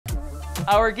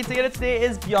Our quinceañera today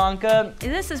is Bianca.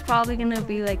 This is probably gonna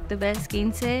be like the best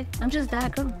quince. I'm just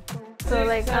that girl. So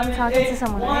like I'm talking to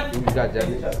someone, right? You got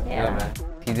Jeffrey? Yeah. Man.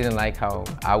 He didn't like how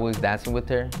I was dancing with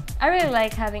her. I really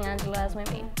like having Angello as my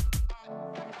maid.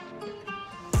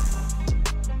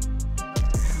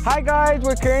 Hi guys,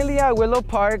 we're currently at Willow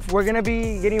Park. We're gonna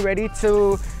be getting ready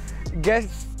to get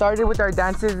started with our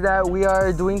dances that we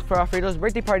are doing for Alfredo's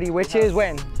birthday party, which is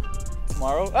when?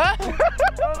 Tomorrow.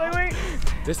 Wait.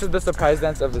 This is the surprise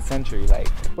dance of the century, like.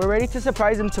 We're ready to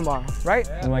surprise him tomorrow, right?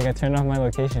 And like I turned off my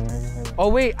location. Oh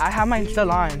wait, I have mine still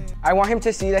on. I want him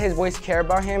to see that his boys care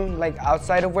about him, like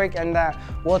outside of work, and that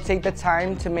we'll take the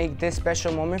time to make this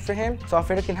special moment for him, so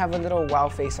Alfredo can have a little wow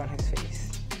face on his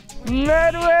face.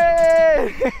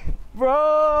 Medwin!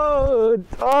 Bro!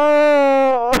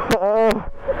 Oh!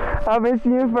 I've been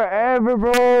seeing you forever,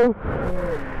 bro.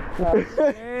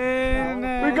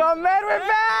 We got Medwin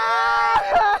back!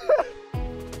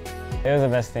 It was the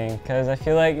best thing, because I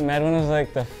feel like Medwin was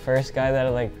like the first guy that I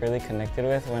like really connected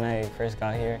with when I first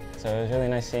got here. So it was really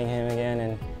nice seeing him again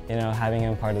and, you know, having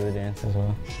him part of the dance as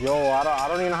well. Yo, I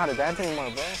don't even know how to dance anymore,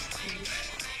 bro.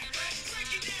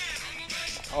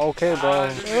 Okay, bro.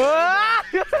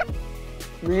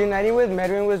 Reuniting with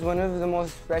Medwin was one of the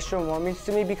most special moments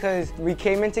to me because we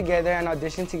came in together and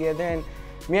auditioned together, and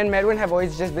me and Medwin have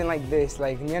always just been like this.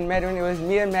 Like me and Medwin, it was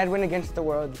me and Medwin against the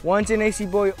world. Once an AC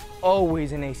boy,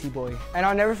 always an AC boy. And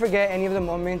I'll never forget any of the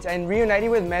moments. And reuniting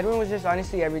with Medwin was just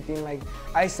honestly everything. Like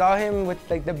I saw him with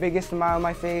like the biggest smile on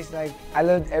my face. Like I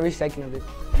loved every second of it.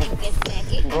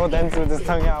 Bro dance with his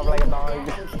tongue out like a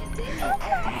dog.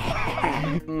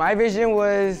 My vision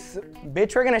was,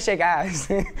 bitch, we're gonna shake ass.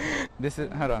 This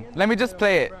is, hold on. Let me just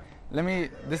play it.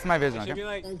 This is my vision,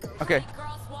 okay? Okay,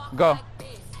 go.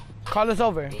 Call us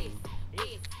over.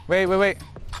 Wait.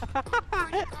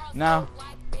 Now.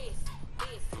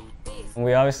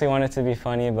 We obviously want it to be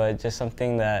funny, but just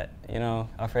something that, you know,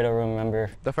 Alfredo will remember.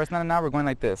 The first night now, we're going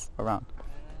like this, around.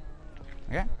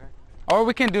 Okay? Or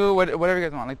we can do whatever you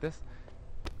guys want, like this.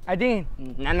 I think.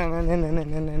 We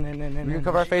can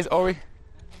cover our face, or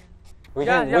we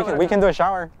can do a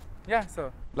shower. Yeah,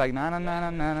 so like na na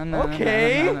na na na na.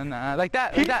 Okay. Na, na, na, na, like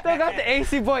that. He still got the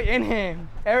AC boy in him.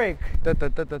 Eric.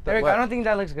 Eric, I don't think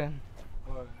that looks good.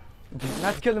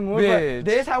 Not to kill the mood, but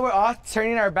this is how we're all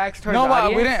turning our backs towards the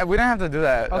audience. No, we didn't have to do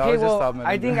that. Okay, well,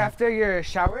 I think after your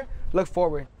shower, look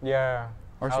forward. Yeah.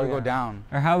 Or should we go down?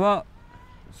 Or how about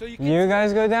you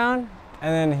guys go down,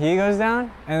 and then he goes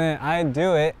down, and then I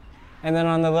do it, and then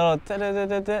on the little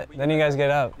then you guys get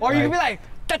up. Or you can be like,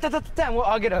 and we'll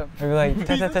all get up. Or be like,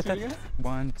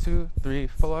 1, 2, 3,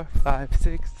 4, 5,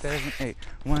 6, 7, 8.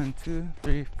 1, 2,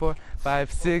 3, 4,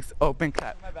 5, 6. Open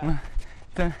clap. 1,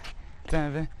 2,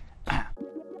 7.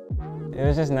 It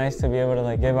was just nice to be able to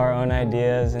like give our own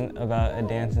ideas and about a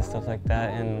dance and stuff like that,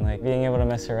 and like being able to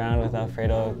mess around with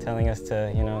Alfredo telling us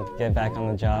to, you know, get back on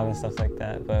the job and stuff like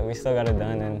that. But we still got it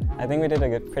done, and I think we did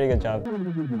a pretty good job.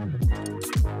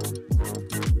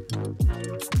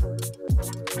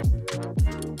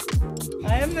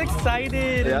 I am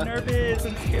excited and nervous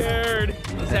and scared.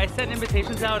 So I sent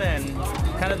invitations out and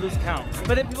kind of lose count.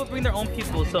 But then people bring their own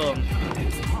people, so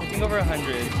I think over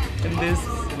 100 in this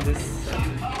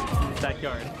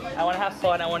backyard. I want to have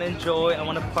fun, I want to enjoy, I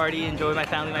want to party, enjoy with my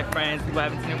family, my friends, people I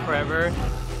haven't seen in forever.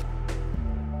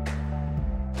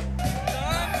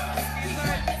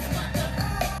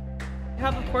 I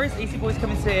have, of course, AC Boys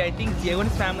coming today. I think Diego and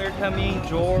his family are coming,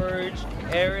 George,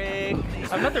 Eric.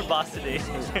 I'm not their boss today.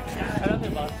 I'm not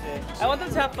their boss today. I want them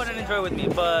to have fun and enjoy with me,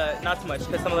 but not too much,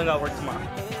 because some of them got work tomorrow.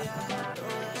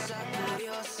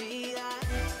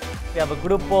 We have a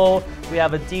grupo, we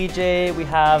have a DJ, we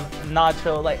have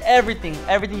nacho, like everything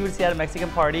you would see at a Mexican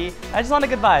party. I just want a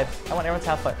good vibe. I want everyone to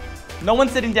have fun. No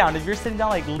one's sitting down. If you're sitting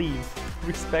down, like leave,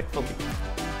 respectfully.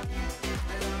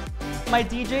 My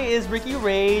DJ is Ricky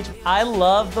Rage. I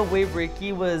love the way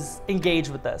Ricky was engaged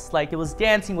with us. Like, he was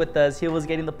dancing with us, he was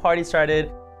getting the party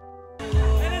started.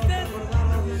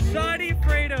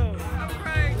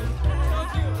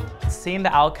 Seeing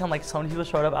the outcome, like so many people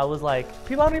showed up, I was like,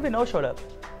 people I don't even know showed up.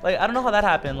 Like, I don't know how that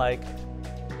happened, like.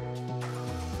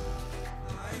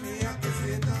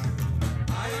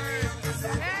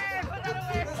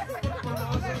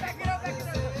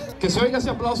 Que se oiga ese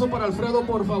aplauso para Alfredo,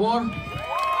 por favor.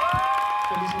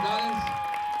 Felicidades.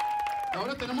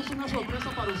 Ahora tenemos una sorpresa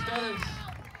para ustedes.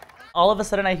 All of a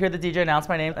sudden, I hear the DJ announce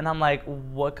my name, and I'm like,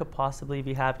 what could possibly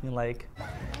be happening? Like.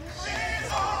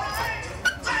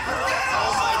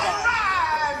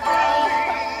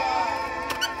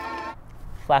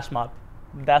 Flash mob.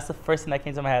 That's the first thing that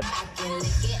came to my head.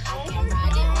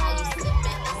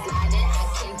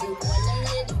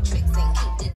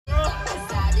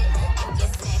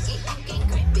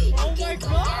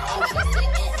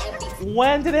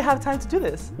 when did they have time to do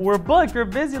this? We're booked, we're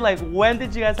busy. Like, when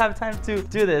did you guys have time to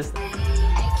do this?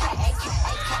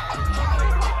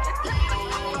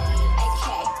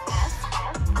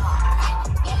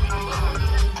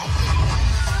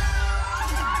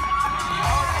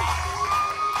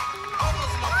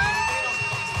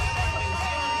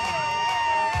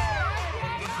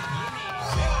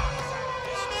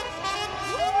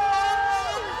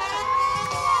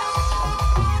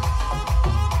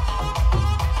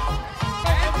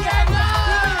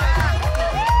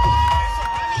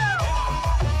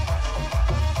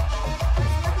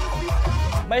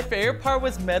 My favorite part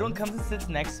was Medwin comes and sits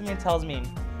next to me and tells me,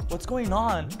 what's going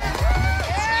on?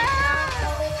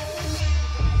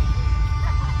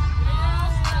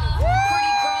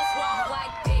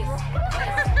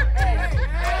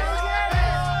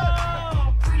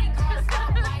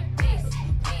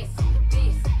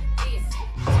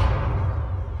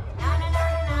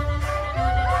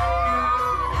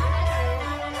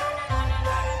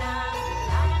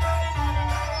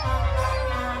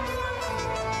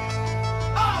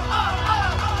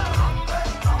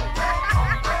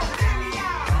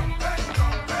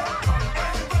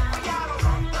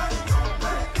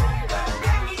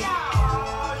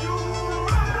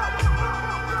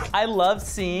 I love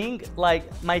seeing like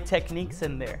my techniques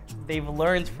in there. They've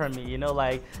learned from me, you know,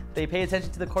 like they pay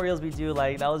attention to the choreos we do.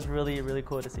 Like that was really, really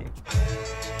cool to see.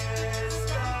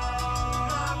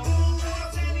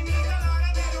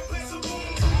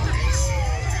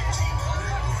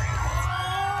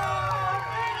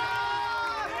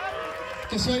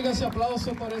 Que se oiga ese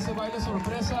aplauso para ese baile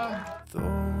sorpresa.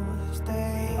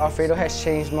 Alfredo has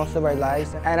changed most of our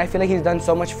lives, and I feel like he's done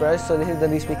so much for us, so this is the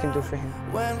least we can do for him.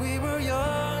 When we were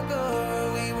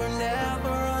younger, we were never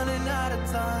running out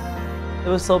of time. It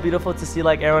was so beautiful to see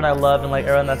like everyone I love and like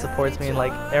everyone that supports me and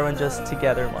like everyone just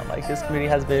together in one. Like this community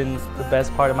has been the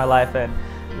best part of my life and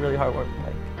really hard work.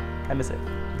 Like I miss it.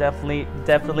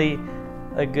 Definitely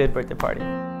a good birthday party.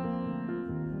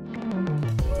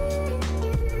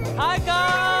 Hi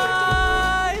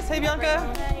guys! Hey Bianca!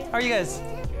 How are you guys?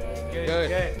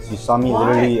 Good. You saw me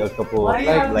literally a couple Why do you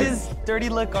have like this dirty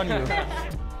look on you?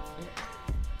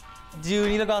 Do you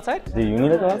need to go outside? do you need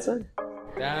to go outside?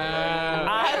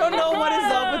 I don't know what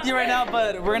is up with you right now,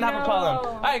 but we're gonna have a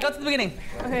problem. All right, go to the beginning.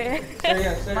 Okay.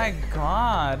 My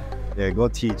God. Yeah, go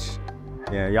teach.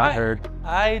 Yeah, y'all heard.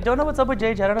 I don't know what's up with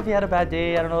JJ. I don't know if he had a bad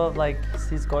day. I don't know if like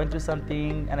he's going through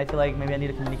something, and I feel like maybe I need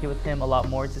to communicate with him a lot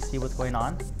more to see what's going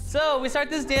on. So we start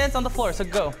this dance on the floor. So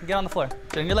go, get on the floor.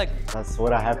 Turn your leg. That's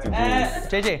what I have to do.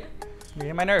 JJ, you're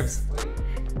in my nerves.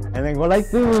 And then go like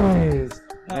this.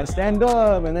 And stand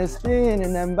up, and then spin,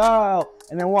 and then bow,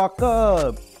 and then walk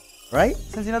up. Right?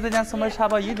 Since you know the dance so much, how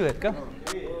about you do it? Go.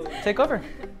 Take over.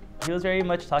 He was very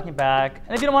much talking back.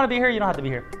 And if you don't want to be here, you don't have to be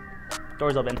here.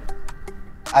 Doors open.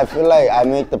 I feel like I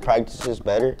make the practices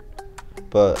better,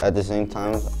 but at the same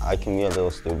time, I can be a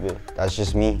little stupid. That's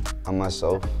just me. I'm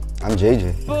myself. I'm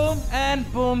JJ. Boom,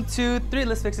 and boom, 2, 3.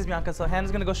 Let's fix this, Bianca. So hand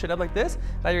is gonna go straight up like this,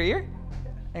 by your ear.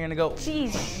 And you're gonna go.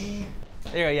 Jeez.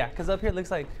 There you go, yeah, because up here it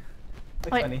looks like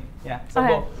funny. Yeah, so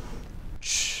Okay. boom.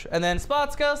 And then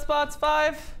spots go, spots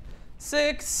 5,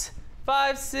 6,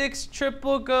 5, 6,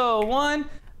 triple go. 1.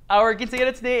 Our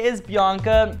quinceañera today is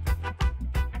Bianca.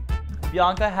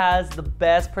 Bianca has the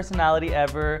best personality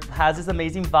ever, has this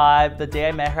amazing vibe. The day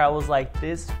I met her, I was like,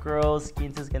 this girl's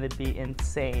quince is gonna be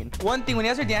insane. One thing, when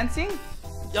you guys are dancing,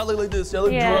 y'all look like this, y'all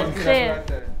look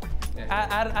drunk.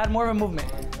 Add more of a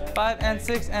movement. 5 and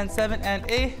 6 and 7 and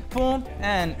 8, boom,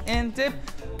 and in, dip.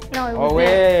 No, it was Oh,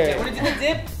 wait. When you do the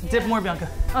dip, dip more, Bianca.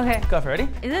 Okay. Go for it, ready?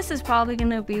 This is probably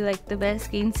gonna be like the best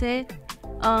quince that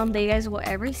you guys will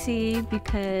ever see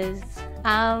because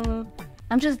I'm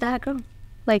just that girl.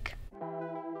 Like.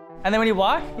 And then when you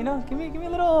walk, you know, give me a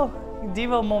little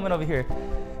diva moment over here.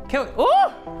 Can we,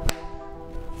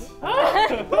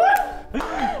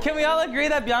 Can we all agree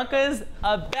that Bianca is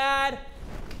a bad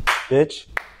bitch?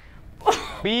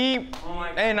 Beep.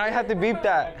 Hey, now you have to beep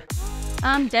that.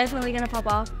 I'm definitely gonna pop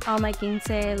off on my quince.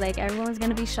 Like everyone's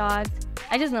gonna be shocked.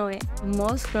 I just know it.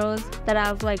 Most girls that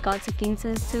I've like got to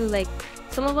quinces to, like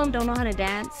some of them don't know how to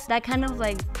dance. That kind of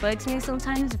like bugs me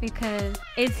sometimes because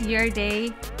it's your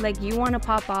day. Like you want to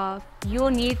pop off.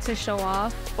 You'll need to show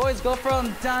off. Boys, go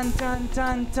from dun dun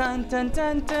dun dun dun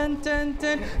dun dun dun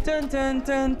dun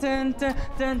dun dun dun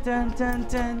dun dun dun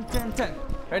dun dun dun.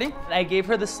 Ready? I gave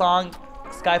her the song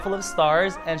Sky Full of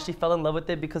Stars, and she fell in love with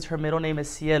it because her middle name is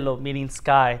Cielo, meaning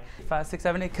sky. 5, 6,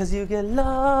 7, 8, cause you get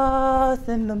lost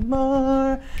in the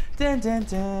more. Dun dun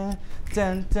dun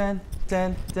dun dun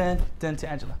dun dun dun to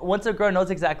Angela. Once a girl knows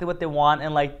exactly what they want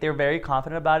and like they're very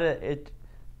confident about it,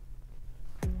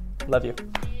 love you.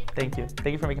 Thank you.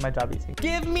 Thank you for making my job easy.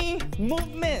 Give me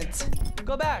movement.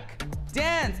 Go back.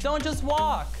 Dance. Don't just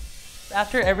walk.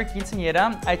 After every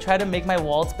quinceañera, I try to make my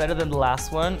waltz better than the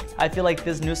last one. I feel like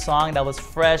this new song that was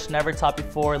fresh, never taught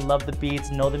before, love the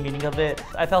beats, know the meaning of it.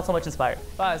 I felt so much inspired.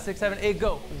 5, 6, 7, 8,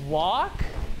 go. Walk,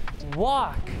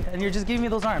 walk. And you're just giving me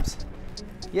those arms.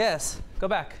 Yes, go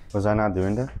back. Was I not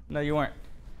doing that? No, you weren't.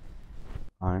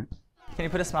 All right. Can you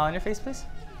put a smile on your face, please?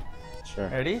 Sure.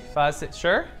 Ready? 5, 6,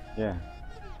 sure? Yeah.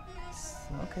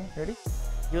 Okay, ready?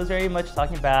 He was very much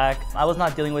talking back. I was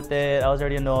not dealing with it. I was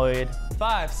already annoyed.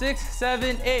 5, 6,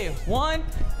 7, 8. 1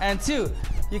 and 2.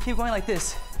 You keep going like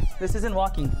this. This isn't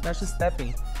walking. That's just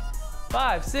stepping.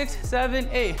 5, 6, 7,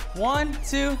 8. 1,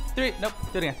 2, 3. Nope.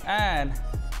 Do it again. And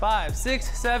 5,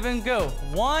 6, 7. Go.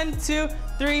 1, 2,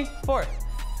 3, 4.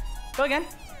 Go again.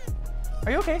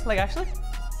 Are you okay? Like actually?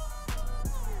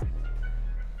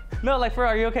 No, like for real,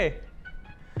 are you okay?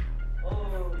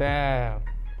 Damn.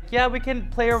 Yeah, we can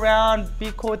play around,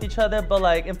 be cool with each other, but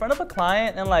like in front of a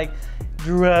client and like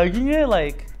dragging it,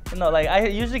 like, you know, like I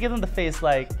usually give them the face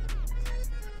like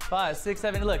 5, 6,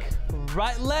 7, look,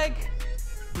 right leg,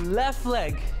 left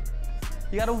leg.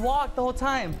 You gotta walk the whole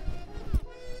time.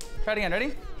 Try it again,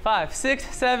 ready? 5,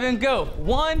 6, 7, go.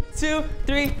 1, 2,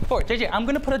 3, 4. JJ, I'm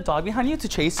gonna put a dog behind you to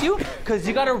chase you because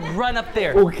you gotta run up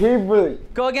there. Okay,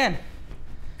 but. Go again.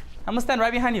 I'm gonna stand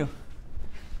right behind you.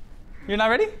 You're not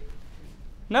ready?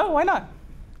 No, why not?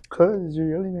 Cause you're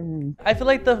yelling at me. I feel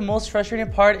like the most frustrating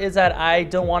part is that I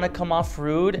don't want to come off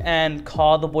rude and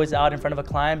call the boys out in front of a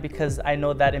client because I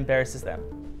know that embarrasses them.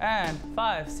 And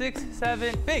 5, 6,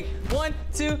 7, big. 1,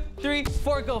 2, 3,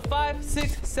 4, go. 5,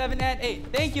 6, 7, and 8.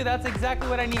 Thank you, that's exactly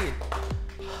what I need.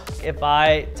 If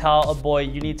I tell a boy,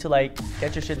 you need to like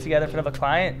get your shit together in front of a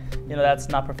client, you know, that's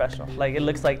not professional. Like it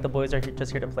looks like the boys are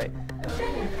just here to play.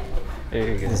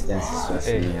 This dance is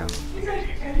stressing me out.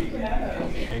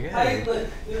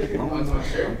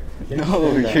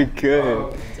 No, you're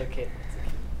good. It's okay.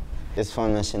 It's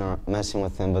fun messing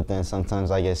with him, but then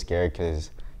sometimes I get scared because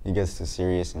he gets too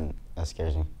serious and that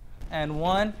scares me. And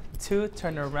 1, 2,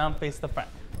 turn around, face the front.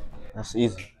 That's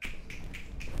easy.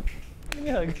 Give me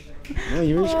a hug. No,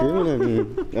 you were screaming at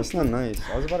me. That's not nice.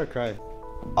 I was about to cry.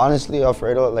 Honestly,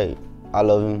 Alfredo, like, I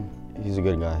love him. He's a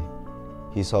good guy.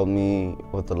 He's helped me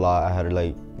with a lot. I had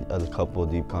like a couple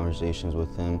deep conversations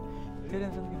with him.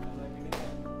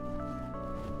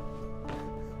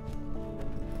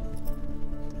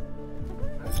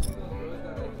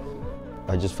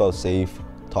 I just felt safe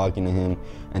talking to him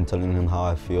and telling him how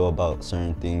I feel about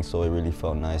certain things, so it really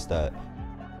felt nice that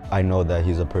I know that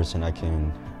he's a person I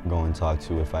can go and talk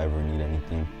to if I ever need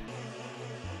anything.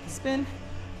 Spin,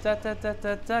 da da da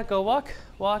da da, go walk,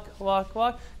 walk, walk,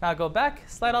 walk. Now go back,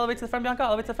 slide all the way to the front, Bianca,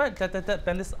 all the way to the front, da da da,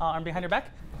 bend this arm behind your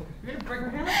back. You're gonna break her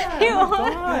hand like that. Oh my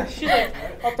gosh, she's like,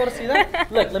 all torcida.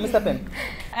 Look, let me step in.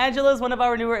 Angelo is one of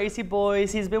our newer AC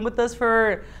boys. He's been with us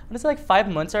for, I want to say like 5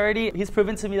 months already. He's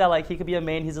proven to me that like he could be a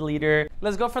main, he's a leader.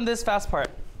 Let's go from this fast part.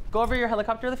 Go over your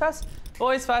helicopter really fast.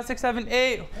 Boys, 5, 6, 7,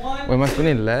 8. 1. Wait, am I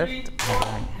spinning left? 3, All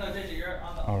right. No, JJ, you're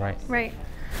on the. All right. Right.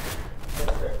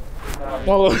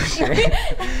 Whoa, shit.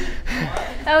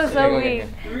 That was so weird.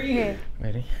 3. Okay.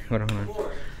 Ready? Hold on.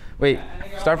 Wait,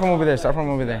 start from over there. Start from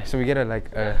over there. So we get it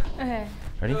like. Okay.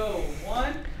 Ready? Go.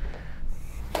 1.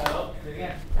 Oh, do it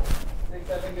again. 6,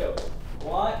 7, go.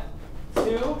 1, 2.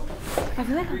 I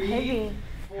feel like I'm 3, heavy.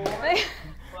 4, 5.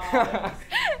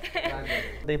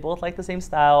 They both like the same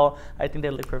style. I think they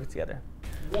look perfect together.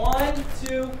 1,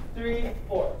 2, 3,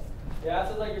 4. Yeah,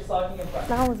 so like you're slocking in front.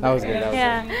 That was good.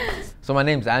 Yeah. So my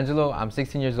name's Angelo. I'm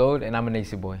 16 years old and I'm an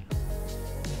AC boy.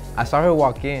 I saw her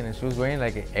walk in and she was wearing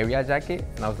like an area jacket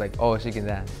and I was like, oh, she can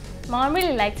dance. Mom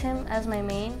really liked him as my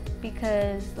main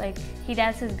because like he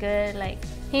dances good, like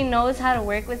he knows how to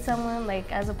work with someone like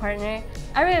as a partner.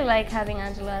 I really like having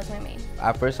Angelo as my main.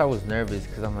 At first I was nervous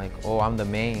because I'm like, oh, I'm the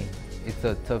main. It's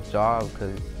a tough job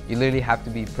because you literally have to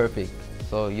be perfect.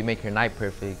 So you make her night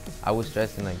perfect. I was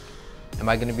stressing like, am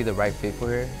I gonna be the right fit for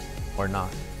her or not?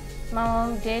 My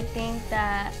mom did think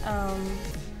that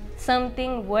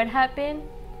something would happen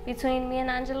between me and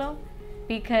Angelo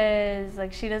because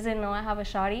like she doesn't know I have a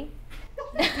shawty.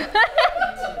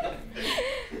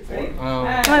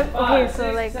 Okay,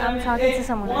 so like I'm talking to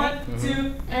someone, right?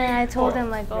 And I told him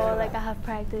like, oh, like I have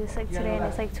practice like today and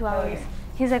it's like 2 hours.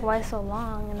 He's like, why so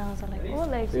long? And I was like, oh,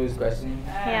 like, He was questioning?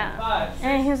 yeah.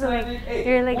 And he was like,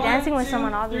 you're like dancing with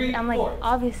someone, obviously. I'm like,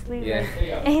 obviously. Like,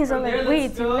 and he's like,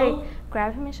 wait, do you like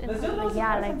grab him? And I'm like,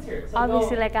 yeah, like,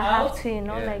 obviously, like I have to, you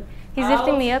know, like he's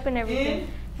lifting me up and everything.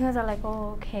 He was like,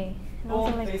 oh, okay. And I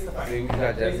was like, So you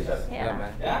got jealous? yeah.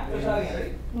 Man.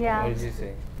 Yeah. What did you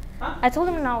say? I told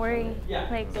him to not worry. Yeah.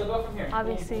 Like, so go from here.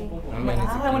 obviously.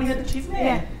 I want to hear the cheese man.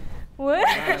 Yeah. What?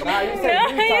 You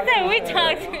said we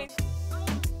talked.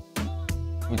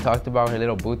 We talked about her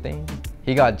little boo thing.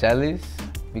 He got jealous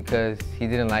because he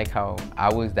didn't like how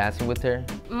I was dancing with her.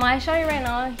 My shawty right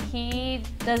now, he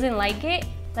doesn't like it.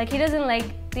 Like, he doesn't like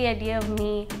the idea of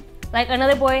me, like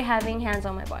another boy having hands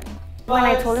on my body. When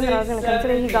I told him that I was gonna come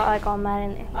today, he got like all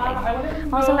mad and like, I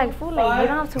was like, fool, like, you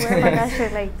don't have to worry about that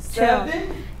shit, like, chill.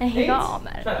 And he got all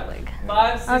mad. Like,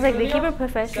 I was like, they keep it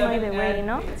professional either way, you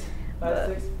know?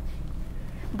 But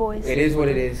boys. It is what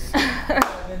it is.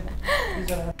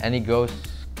 Any girls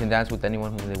can dance with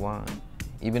anyone who they want,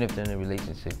 even if they're in a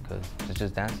relationship, because it's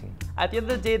just dancing. At the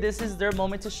end of the day, this is their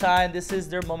moment to shine. This is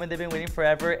their moment they've been waiting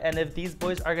forever. And if these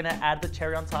boys are gonna add the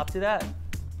cherry on top to that,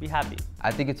 be happy.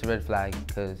 I think it's a red flag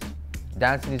because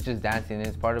dancing is just dancing and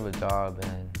it's part of a job,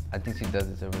 and I think she does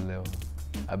deserve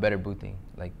a better boo thing,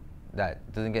 like that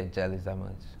doesn't get jealous that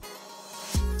much.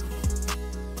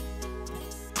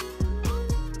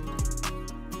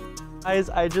 Guys,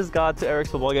 I just got to Eric's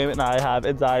football game and I have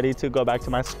anxiety to go back to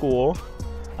my school.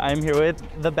 I'm here with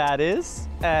the baddest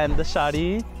and the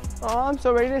shawty. Oh, I'm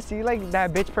so ready to see like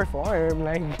that bitch perform.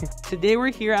 Like, today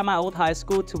we're here at my old high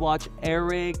school to watch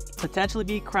Eric potentially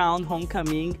be crowned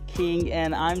homecoming king,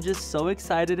 and I'm just so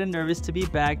excited and nervous to be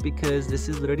back because this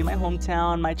is literally my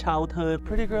hometown, my childhood.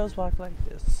 Pretty girls walk like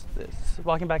this.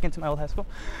 Walking back into my old high school.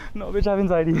 No, bitch, I have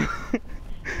anxiety.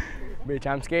 bitch,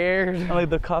 I'm scared. And like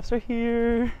the cops are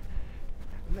here.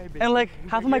 And like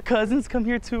half of my cousins come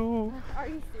here too. Are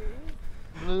you serious?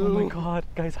 Oh my god,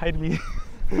 guys, hide me.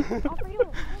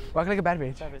 Walk like a bad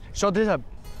bitch. Shoulders up.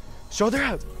 Shoulder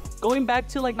up. Going back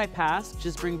to like my past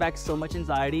just bring back so much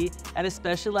anxiety, and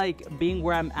especially like being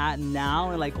where I'm at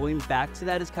now and like going back to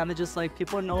that is kind of just like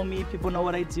people know me, people know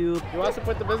what I do. You want us to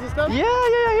put the business stuff? Yeah,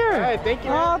 here. All right, thank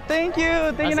you. Oh, thank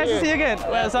you. Nice to see you again.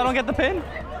 So I don't get the pin?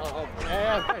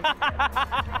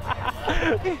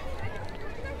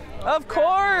 Of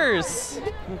course.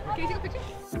 Can you take a picture?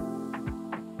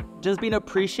 Just being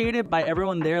appreciated by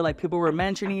everyone there. Like people were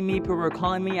mentioning me, people were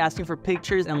calling me, asking for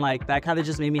pictures, and like that kind of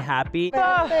just made me happy. We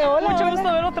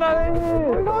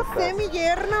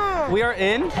are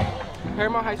in.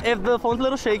 If the phone's a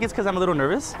little shaky, it's because I'm a little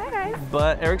nervous. Hi guys.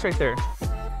 But Eric's right there.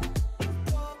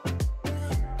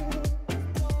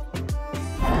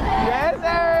 Yes,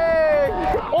 Eric!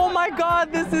 Oh my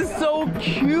god, this is so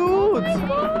cute!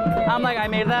 I'm like, I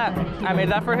made that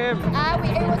for him. It was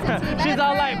a team She's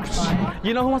all like, effort.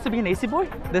 you know who wants to be an AC boy?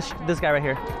 This guy right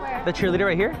here. Where? The cheerleader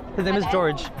right here. His name is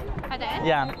George.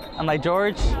 Yeah. I'm like,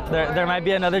 George, there might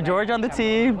be another George on the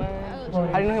team.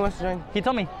 How do you know he wants to join? He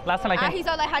told me last time I came. He's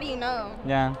all like, how do you know?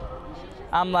 Yeah.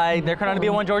 I'm like, there can only be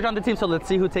one George on the team, so let's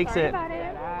see who takes it.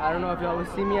 I don't know if y'all will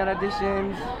see me at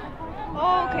auditions.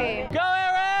 Oh, okay. Go,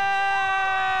 Eric!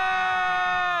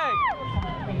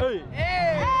 Hey!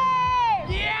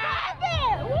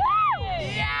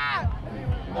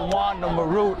 Want the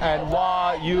maroon and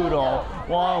why you don't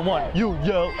want one, you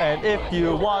yell, and if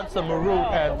you want some maroon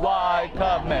and why,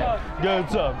 come and get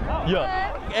some,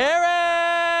 yeah.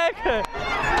 Eric!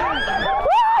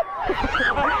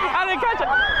 I didn't catch it.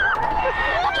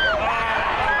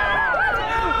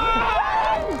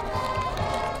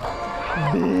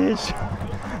 Bitch,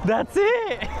 that's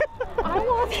it. I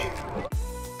love you.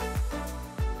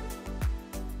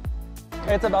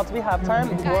 It's about to be halftime.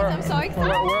 Guys, I'm so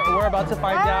excited. We're about to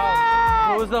find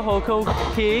out who's the Hoko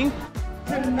King.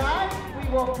 Tonight we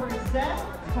will present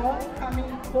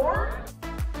Homecoming Court.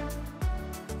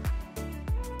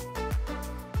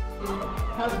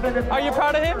 Are you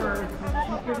proud of him? You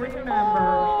can remember,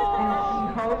 and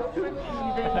he hopes to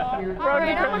achieve it here.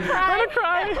 We're gonna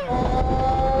cry.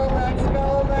 Oh, let's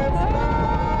go.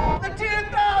 The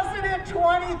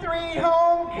 2023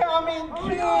 Homecoming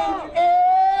King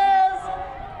is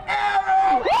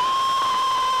Eric!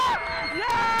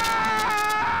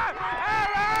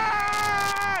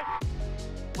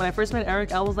 When I first met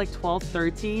Eric, I was like 12,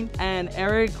 13, and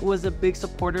Eric was a big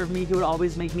supporter of me. He would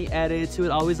always make me edits. He would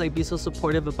always like be so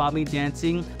supportive about me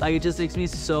dancing. Like it just makes me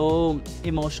so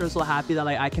emotional, so happy that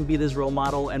like I can be this role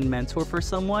model and mentor for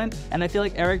someone. And I feel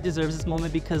like Eric deserves this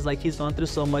moment because like he's gone through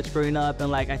so much growing up,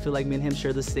 and like I feel like me and him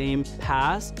share the same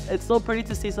past. It's so pretty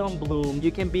to see someone bloom.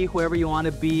 You can be whoever you want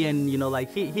to be, and you know,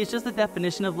 like he's just the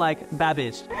definition of like bad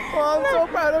bitch. Oh, I'm so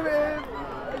proud of him.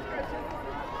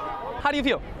 How do you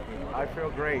feel? I feel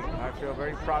great. I feel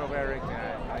very proud of Eric.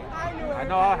 I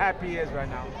know how happy he is right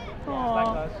now. Like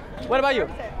us. What about you?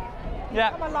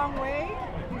 Yeah. He's come a long way.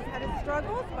 He's had his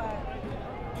struggles, but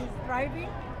he's thriving.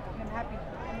 And I'm happy.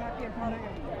 I'm happy and proud of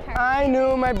him. I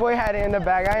knew my boy had it in the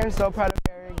bag. I am so proud of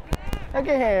Eric. Look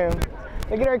at him.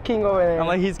 Look at our king over there. I'm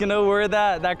like, he's gonna wear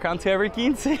that crown to every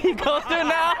quince he goes through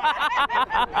now.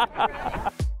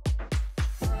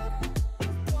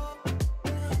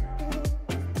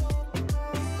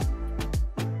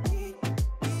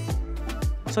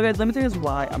 So guys, let me tell you guys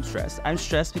why I'm stressed. I'm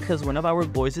stressed because one of our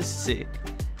boys is sick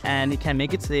and he can't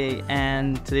make it today,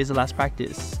 and today's the last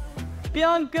practice.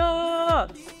 Bianca!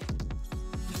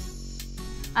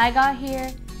 I got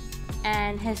here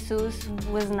and Jesus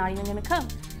was not even gonna come.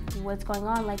 What's going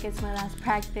on? Like, it's my last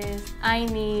practice. I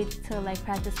need to like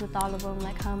practice with all of them.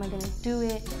 Like, how am I gonna do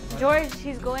it? George,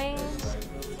 he's going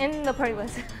in the party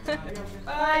bus.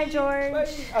 Bye, George. Bye.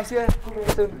 I'll see you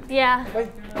soon. Yeah. Bye.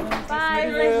 Bye.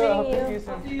 Nice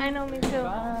meeting you. I know, me too.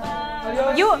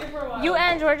 Bye. You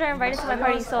and George are invited to my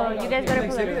party, so you guys better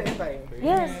pull up.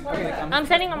 Yes. I'm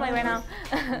sending them like right now.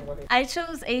 I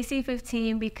chose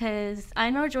AC15 because I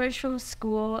know George from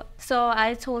school, so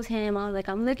I told him, I was like,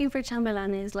 I'm looking for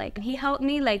chambelanes. Like, he helped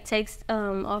me like text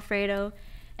Alfredo,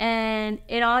 and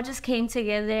it all just came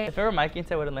together. If it were my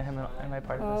quince, I wouldn't let him in my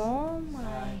party. Oh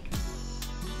my.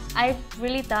 I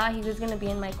really thought he was gonna be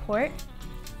in my court,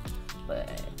 but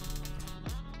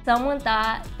someone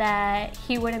thought that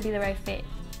he wouldn't be the right fit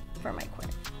for my court.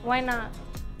 Why not?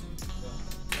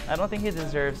 I don't think he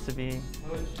deserves to be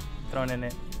thrown in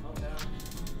it.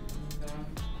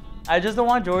 I just don't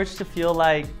want George to feel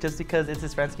like just because it's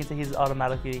his friend's quince, he's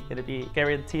automatically gonna be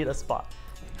guaranteed a spot.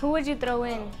 Who would you throw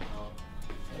in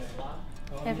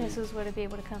if Jesus were to be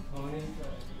able to come?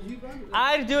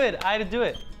 I'd do it. I'd do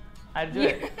it. I'd do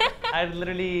it. I'd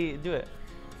literally do it.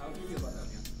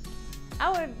 I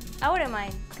wouldn't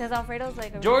mind, because Alfredo's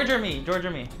like a George or me? George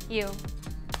or me? You.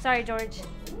 Sorry, George.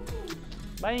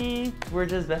 Bye. We're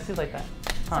just besties like that.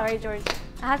 Huh. Sorry, George.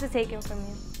 I have to take him from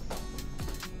you.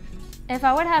 If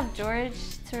I would have George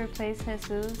to replace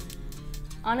Jesus,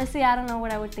 honestly, I don't know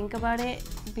what I would think about it,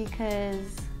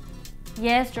 because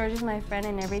yes, George is my friend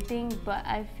and everything, but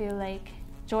I feel like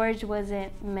George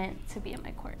wasn't meant to be in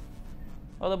my court.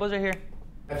 Oh, the boys are here.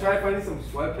 I tried finding some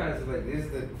sweatpants, like this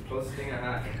is the closest thing I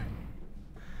had.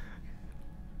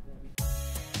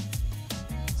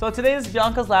 So today is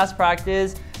Bianca's last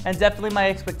practice, and definitely my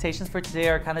expectations for today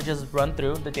are kind of just run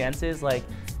through the dances, like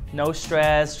no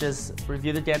stress, just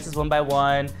review the dances one by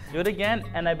one, do it again,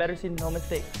 and I better see no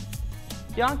mistakes.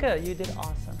 Bianca, you did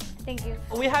awesome. Thank you.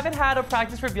 We haven't had a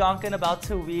practice for Bianca in about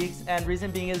 2 weeks, and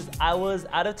reason being is I was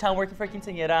out of town working for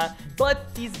quinceañera,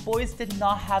 but these boys did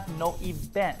not have no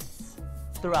events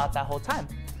throughout that whole time.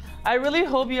 I really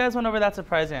hope you guys went over that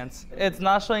surprise dance. It's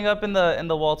not showing up in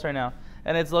the waltz right now,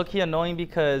 and it's low-key annoying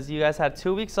because you guys had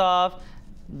 2 weeks off,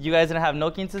 you guys didn't have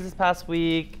no quinces this past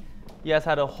week, you guys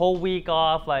had a whole week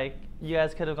off, like you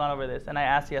guys could have gone over this, and I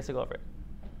asked you guys to go over it.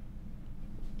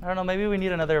 I don't know, maybe we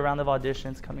need another round of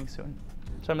auditions coming soon.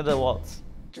 Show me the waltz.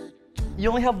 You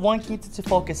only have one quince to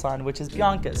focus on, which is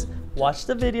Bianca's. Watch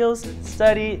the videos,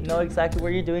 study, know exactly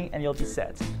what you're doing, and you'll be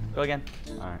set. Go again.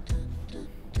 All right.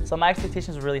 So my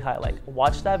expectations are really high. Like,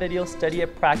 watch that video, study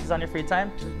it, practice on your free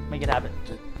time, make it happen.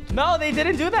 No, they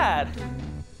didn't do that.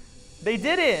 They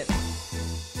didn't.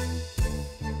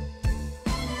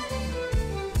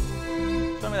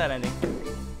 Show me that ending.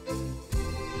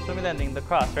 Show me the ending, the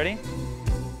cross, ready?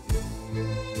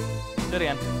 Do it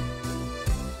again.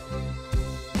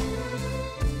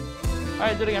 All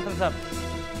right, do it again from the top.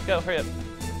 Go, hurry up.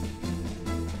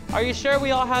 Are you sure we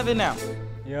all have it now?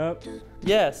 Yup.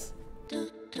 Yes.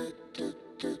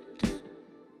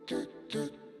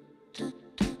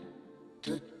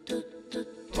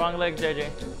 Wrong leg, JJ.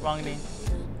 Wrong knee.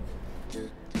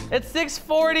 It's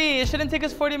 6:40. It shouldn't take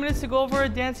us 40 minutes to go over a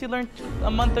dance you learned a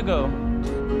month ago.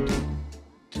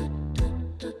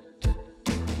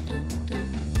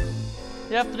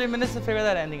 You have 3 minutes to figure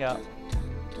that ending out.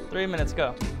 3 minutes,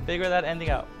 go. Figure that ending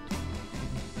out.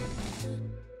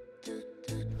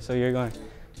 So you're going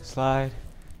slide,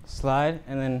 slide,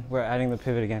 and then we're adding the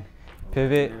pivot again.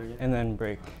 Pivot, and then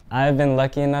break. I've been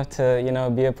lucky enough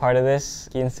to, be a part of this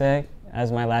quince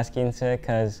as my last quince,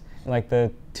 because like the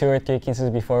 2 or 3 quinces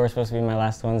before were supposed to be my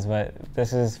last ones, but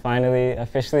this is finally,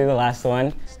 officially the last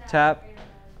one. Tap,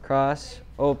 cross,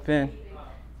 open,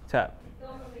 tap.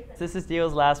 This is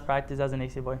Diego's last practice as an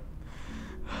AC boy.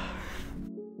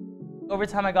 Over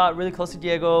time, I got really close to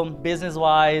Diego,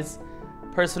 business-wise,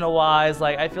 personal-wise.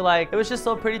 Like, I feel like it was just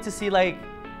so pretty to see like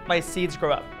my seeds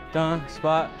grow up. Done,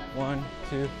 spot, 1,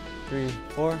 2, 3,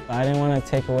 4. I didn't want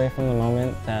to take away from the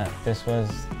moment that this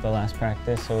was the last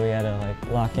practice, so we had to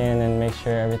like lock in and make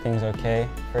sure everything's okay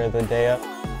for the day up.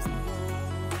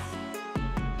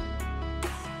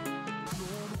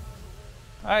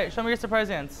 All right, show me your surprise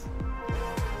dance.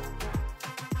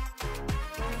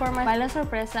 For my baile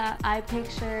sorpresa, I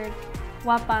pictured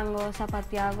Huapango,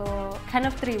 zapateado, kind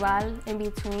of tribal in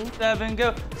between. 7,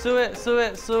 go. Sube,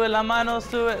 sube, sube la mano,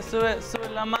 sube, sube,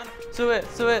 sube la mano, sube,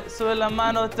 sube, sube la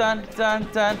mano, dun, dun,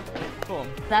 dun. Boom.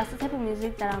 That's the type of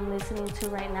music that I'm listening to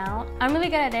right now. I'm really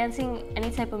good at dancing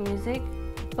any type of music,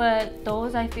 but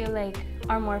those I feel like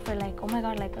are more for like, oh my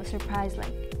God, like a surprise.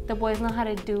 Like the boys know how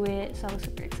to do it, so I was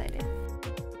super excited.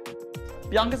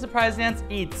 Bianca's surprise dance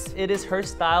eats. It is her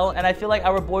style, and I feel like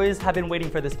our boys have been waiting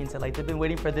for this, Quince. Like they've been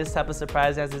waiting for this type of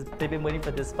surprise dances. They've been waiting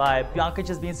for this vibe. Bianca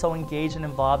just being so engaged and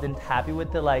involved and happy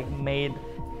with it, like made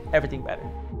everything better.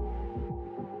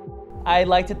 I'd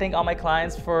like to thank all my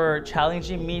clients for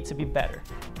challenging me to be better,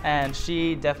 and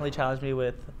she definitely challenged me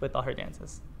with all her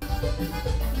dances.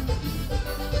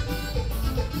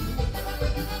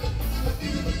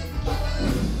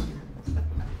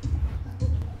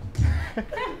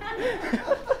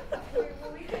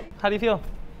 How do you feel?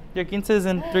 Your quince is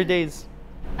in 3 days.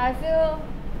 I feel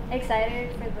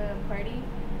excited for the party,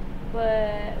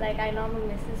 but like I know I'm gonna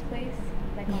miss this place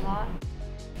like a lot.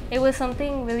 It was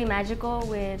something really magical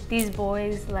with these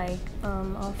boys like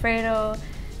Alfredo,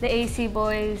 the AC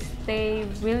boys. They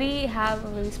really have a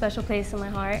really special place in my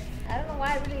heart. I don't know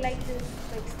why I really like this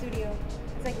like studio.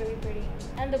 It's like really pretty.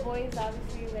 And the boys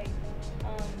obviously like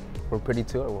We're pretty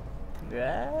too, or what?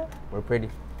 Yeah. We're pretty.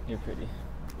 You're pretty.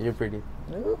 You're pretty.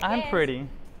 I'm Yes. pretty.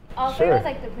 Alfredo's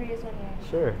like the prettiest one here.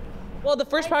 Sure. Well, the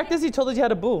first practice, you told us you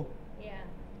had a boo. Yeah.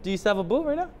 Do you still have a boo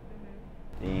right now?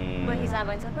 But he's not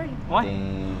going to the party. Why?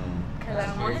 Because I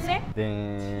don't want him there.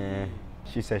 Then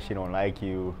she said she don't like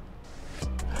you.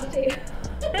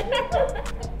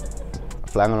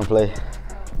 Flag on the play.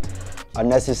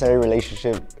 Unnecessary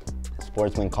relationship,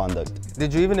 sportsman conduct.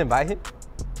 Did you even invite him?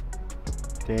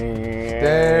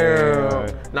 Damn.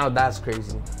 Now that's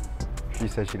crazy. She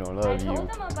said she don't love you. I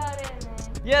told him about it,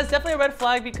 man. Yeah, it's definitely a red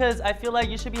flag because I feel like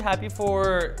you should be happy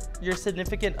for your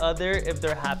significant other if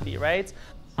they're happy, right?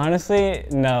 Honestly,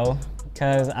 no,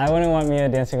 because I wouldn't want Mia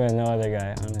dancing with no other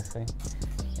guy, honestly.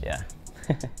 Yeah.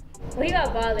 Well, he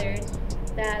got bothered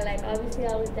that, like, obviously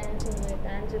I was dancing with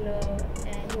Angello,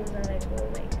 and he was like, well,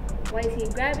 like, why is he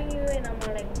grabbing you? And I'm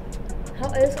all like,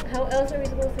 how else are we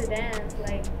supposed to dance?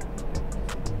 Like,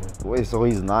 Wait, so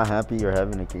he's not happy you're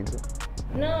having a quince?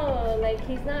 no, like,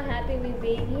 he's not happy with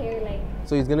being here, like.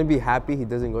 So he's gonna be happy he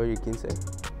doesn't go to your quince?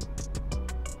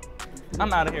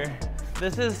 I'm out of here.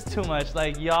 This is too much.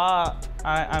 Like, y'all,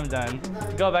 I'm done.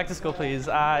 Go back to school, please.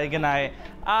 Good night.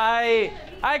 I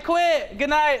quit. Good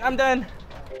night. I'm done.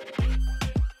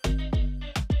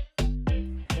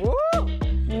 Woo!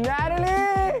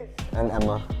 Natalie! And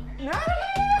Emma. Natalie!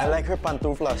 I like her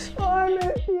pantuflas. Oh, I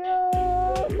miss you.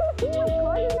 Oh my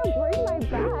God, you're gonna break my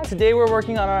back. Today we're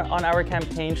working on our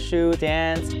campaign shoot,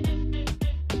 dance.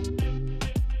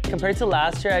 Compared to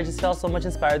last year, I just felt so much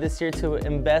inspired this year to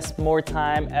invest more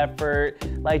time, effort,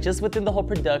 like just within the whole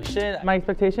production. My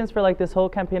expectations for like this whole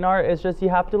campaign art is just you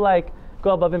have to like go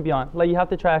above and beyond. Like you have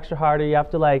to try extra harder. You have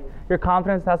to like, your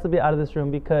confidence has to be out of this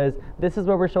room because this is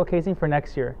what we're showcasing for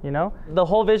next year, you know? The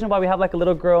whole vision why we have like a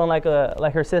little girl and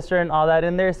like her sister and all that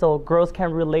in there so girls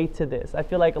can relate to this. I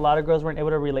feel like a lot of girls weren't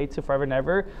able to relate to Forever and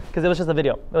Ever because it was just a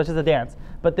video, it was just a dance.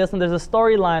 But this one, there's a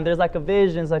storyline, there's like a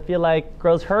vision. So I feel like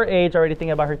girls her age already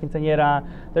think about her quinceañera.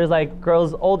 There's like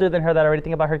girls older than her that already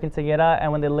think about her quinceañera.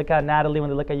 And when they look at Natalie, when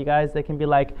they look at you guys, they can be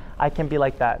like, I can be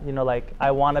like that. You know, like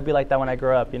I want to be like that when I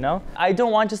grow up, you know? I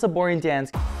don't want just a boring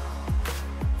dance.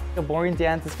 A boring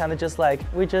dance is kind of just like,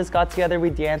 we just got together, we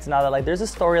danced and all that. Like there's a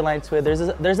storyline to it,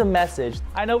 there's a message.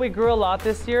 I know we grew a lot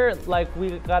this year, like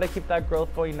we gotta keep that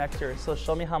growth going next year. So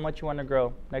show me how much you wanna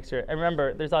grow next year. And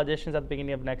remember, there's auditions at the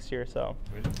beginning of next year, so.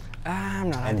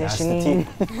 I'm not And that's the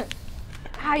auditioning.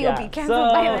 How you'll be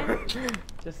canceled by then.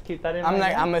 Just keep that in I'm mind.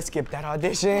 like, I'm gonna skip that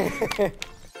audition.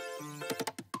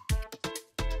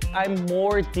 I'm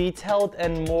more detailed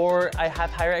and I have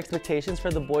higher expectations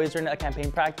for the boys during a campaign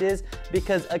practice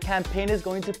because a campaign is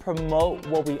going to promote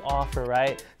what we offer,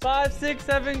 right? 5, 6,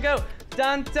 7, go.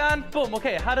 Dun, dun, boom.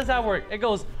 Okay, how does that work? It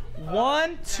goes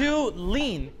 1, 2,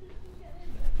 lean.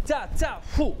 Da, da,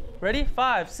 whoo. Ready?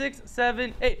 5, 6,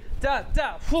 7, 8. Da,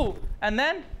 da, whoo. And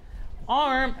then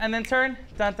arm and then turn.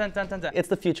 Dun, dun, dun, dun, dun. It's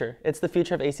the future. It's the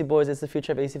future of AC Boys. It's the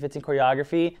future of AC 15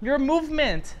 choreography. Your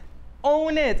movement.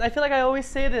 Own it. I feel like I always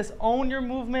say this, own your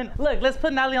movement. Look, let's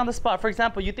put Natalie on the spot. For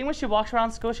example, you think when she walks around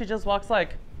school, she just walks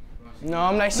like... No,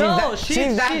 I'm like, she's that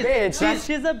bitch.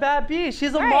 She's a bad bitch.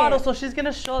 She's a model, so she's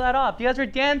gonna show that off. You guys are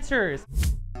dancers.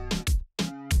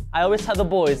 I always tell the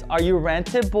boys, are you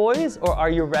rented boys or are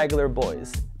you regular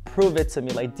boys? Prove it to me,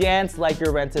 like dance like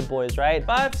you're rented boys, right?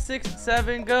 5, 6,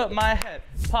 7, go, my head.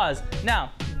 Pause.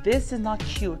 Now, this is not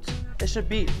cute. It should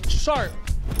be sharp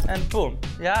and boom,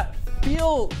 yeah?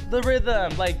 feel the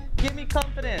rhythm. Like, give me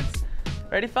confidence.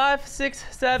 Ready? 5, 6,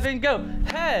 7, go.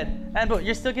 Head and boom.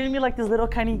 You're still giving me like this little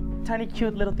tiny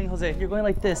cute little thing, Jose. You're going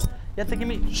like this. You have to give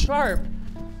me sharp.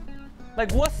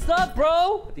 Like, what's up,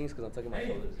 bro? I think it's because I'm tucking my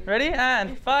shoulders. Ready?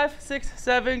 And 5, 6,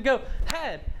 7, go.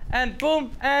 Head and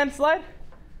boom and slide.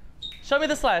 Show me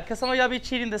the slide, because some of y'all be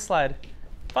cheating this slide.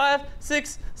 5,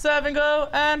 6, 7, go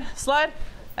and slide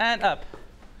and up.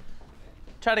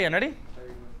 Try it again. Ready?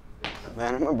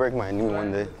 Man, I'm gonna break my knee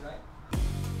one day.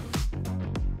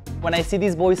 When I see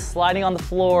these boys sliding on the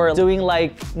floor, doing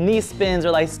like knee spins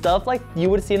or like stuff like you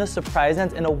would see in a surprise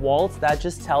dance in a waltz, that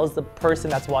just tells the person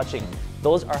that's watching.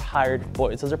 Those are hired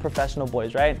boys. Those are professional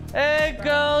boys, right? It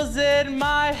goes in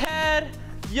my head.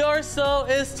 Your soul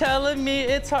is telling me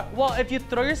it's hard. Well, if you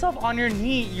throw yourself on your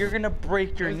knee, you're gonna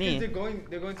break your knee. They're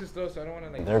going too slow, so I don't want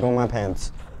to like. There go my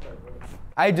pants.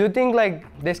 I do think like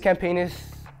this campaign is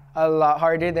a lot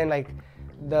harder than like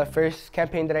the first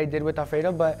campaign that I did with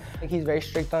Alfredo, but like, he's very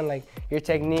strict on like your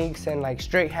techniques and like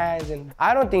straight hands, and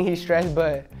I don't think he's stressed,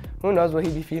 but who knows what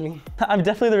he'd be feeling. I'm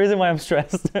definitely the reason why I'm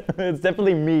stressed. It's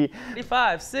definitely me.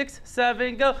 5, 6,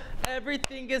 7, go.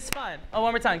 Everything is fine. Oh,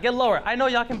 one more time, get lower. I know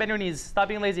y'all can bend your knees. Stop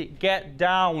being lazy, get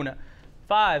down.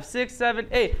 5, 6, 7,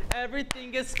 8,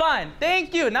 everything is fine.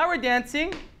 Thank you, now we're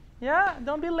dancing. Yeah,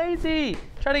 don't be lazy.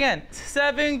 Try it again.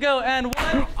 7, go, and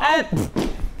 1, and.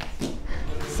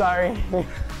 Sorry.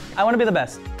 I want to be the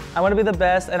best. I want to be the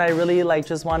best, and I really like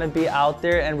just want to be out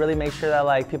there and really make sure that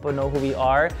like people know who we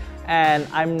are. And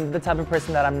I'm the type of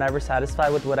person that I'm never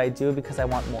satisfied with what I do because I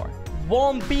want more.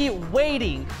 Won't be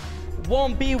waiting.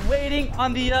 Won't be waiting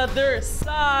on the other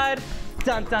side.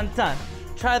 Dun dun dun.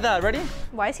 Try that. Ready?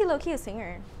 Why is he low-key a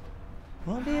singer?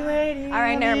 Won't be waiting. All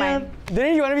right, never mind.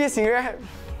 Didn't you want to be a singer?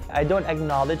 I don't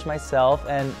acknowledge myself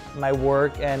and my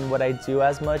work and what I do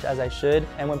as much as I should.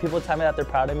 And when people tell me that they're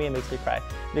proud of me, it makes me cry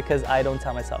because I don't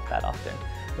tell myself that often,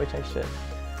 which I should.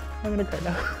 I'm gonna cry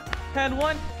now. And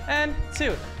 1 and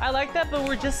 2. I like that, but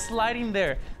we're just sliding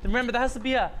there. Remember, that has to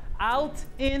be a out,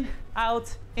 in,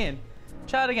 out, in.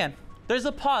 Try it again. There's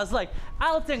a pause, like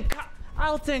out and ka,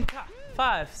 out and ka.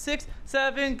 5, 6,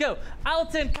 7, go.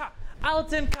 Out and ka,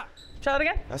 out and ka. Try it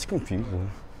again. That's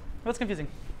confusing. What's confusing?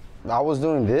 I was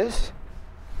doing this?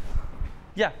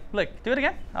 Yeah, look, do it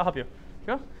again. I'll help you.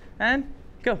 Go, and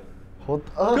go. Hold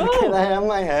up, Go. Can I have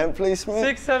my hand placement?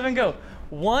 6, 7, go.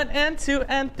 1 and 2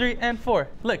 and 3 and 4.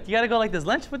 Look, you gotta go like this.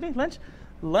 Lunge with me, lunge,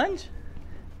 lunge,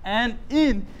 and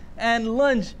in, and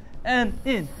lunge, and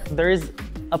in. There is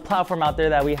a platform out there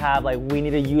that we have, like we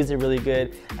need to use it really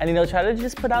good. And you know, try to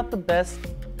just put out the best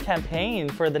campaign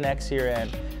for the next year.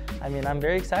 And I mean, I'm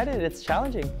very excited. It's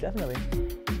challenging, definitely.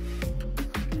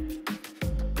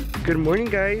 Good morning,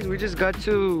 guys. We just got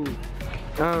to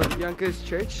Bianca's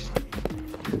church.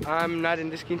 I'm not in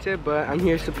this quince, but I'm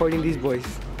here supporting these boys.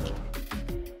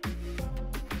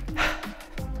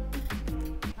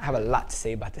 I have a lot to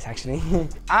say about this, actually.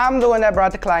 I'm the one that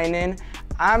brought the client in.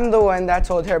 I'm the one that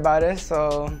told her about us,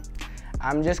 so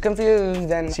I'm just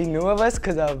confused, and she knew of us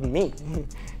because of me.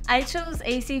 I chose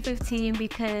AC15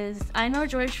 because I know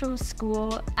George from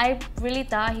school. I really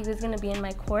thought he was gonna be in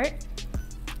my court,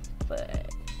 but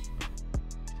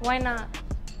why not?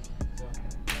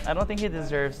 I don't think he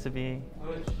deserves to be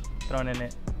thrown in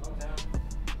it.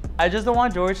 I just don't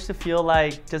want George to feel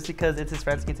like just because it's his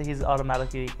friend's quince, he's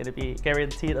automatically gonna be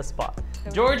guaranteed a spot.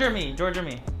 George or me? George or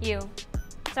me? You.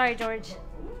 Sorry, George.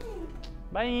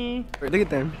 Bye. Look at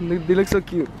them. They look so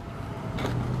cute.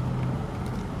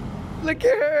 Look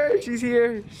at her. She's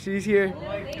here. She's here.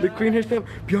 The queen herself.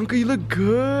 Bianca, you look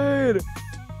good.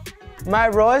 My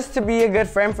role is to be a good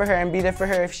friend for her and be there for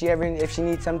her if she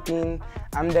needs something.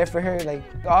 I'm there for her. Like,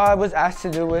 all I was asked to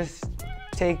do was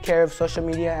take care of social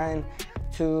media and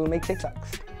to make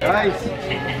TikToks. Guys,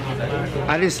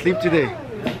 I didn't sleep today.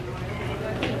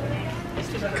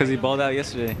 Because he balled out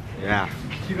yesterday. Yeah,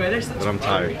 but I'm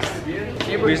tired.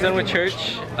 We're just done with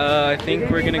church. I think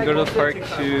we're gonna go to the park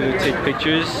to take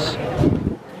pictures.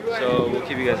 So we'll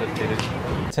keep you guys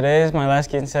updated. Today is my last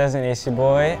quince as an AC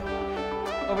boy.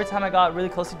 Over time, I got really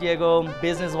close to Diego,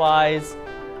 business-wise,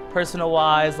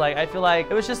 personal-wise. Like, I feel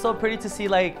like it was just so pretty to see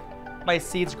like my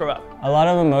seeds grow up. A lot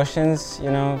of emotions,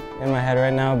 you know, in my head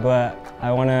right now, but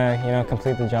I want to, you know,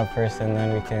 complete the job first, and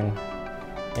then we can,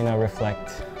 you know,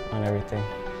 reflect on everything.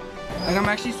 Like, I'm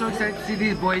actually so excited to see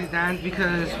these boys dance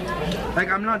because, like,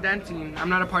 I'm not dancing. I'm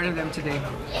not a part of them today.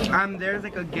 I'm there as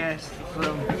like a guest.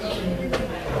 So,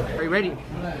 are you ready?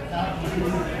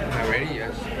 I'm ready,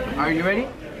 yes. Are you ready?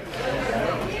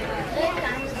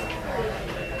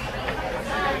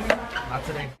 Not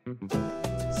today.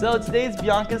 So today's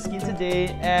Bianca's quince day,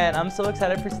 and I'm so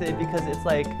excited for today because it's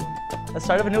like a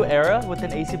start of a new era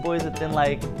within AC Boyz, within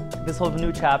like this whole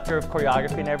new chapter of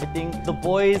choreography and everything. The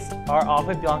boys are off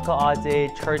with Bianca all day,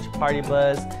 church party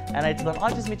bus, and I told them,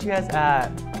 I'll just meet you guys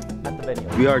at the venue.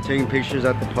 We are taking pictures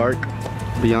at the park.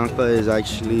 Bianca is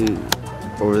actually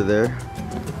over there.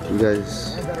 You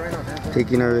guys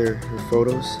taking her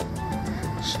photos.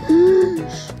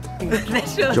 Sheesh.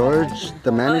 George,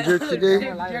 the manager today.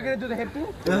 You're gonna do the hip thing?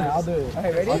 Yeah, I'll do it.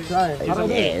 Okay, ready? I'll try.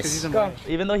 Yes.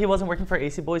 Even though he wasn't working for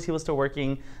AC Boyz, he was still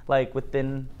working like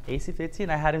within AC50,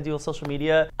 and I had him do social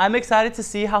media. I'm excited to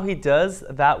see how he does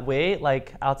that way,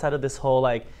 like outside of this whole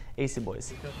like AC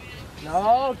Boyz.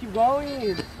 No, keep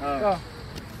going. Go.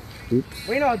 Oops.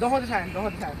 Wait, no, don't hold his hand. Don't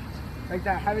hold his hand. Like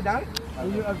that. Have it down.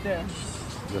 And you up there.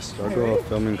 The struggle of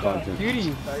filming content.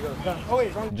 Beauty. Oh,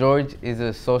 wait, wrong. George is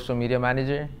a social media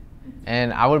manager,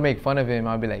 and I would make fun of him.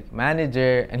 I'd be like,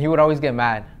 manager, and he would always get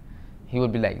mad. He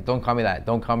would be like, don't call me that,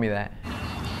 don't call me that.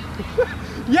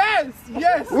 Yes,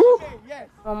 yes. Okay, yes.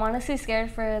 I'm honestly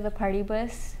scared for the party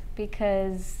bus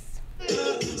because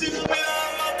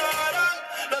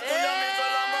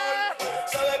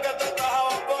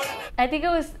I think it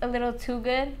was a little too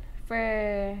good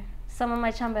for some of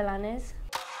my chambelanes.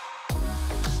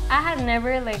 I had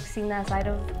never like seen that side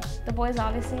of the boys,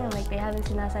 obviously, and like they haven't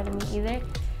seen that side of me either.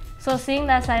 So seeing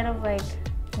that side of like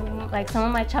some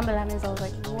of my chambelanes, I was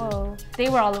like, whoa. They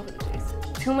were all over the place.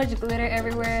 Too much glitter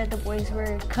everywhere. The boys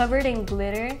were covered in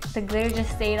glitter. The glitter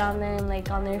just stayed on them,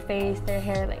 like on their face, their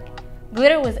hair, like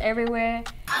glitter was everywhere.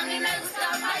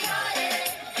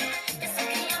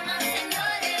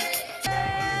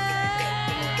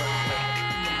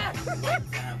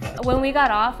 When we got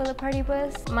off of the party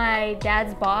bus, my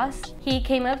dad's boss, he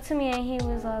came up to me and he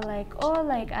was like, oh,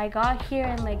 like I got here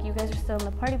and like you guys are still in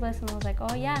the party bus, and I was like,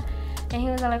 oh yeah. And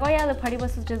he was like, oh yeah, the party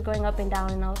bus was just going up and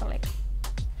down, and I was like,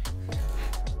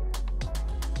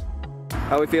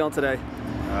 how are we feeling today?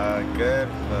 Good,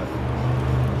 but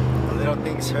a little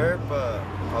things hurt, but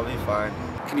I'll be fine.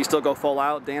 Can you still go full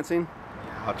out dancing?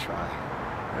 Yeah, I'll try.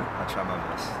 I'll try my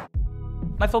best.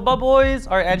 My football boys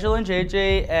are Angello and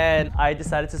JJ, and I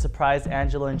decided to surprise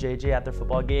Angello and JJ at their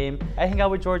football game. I hang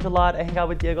out with George a lot, I hang out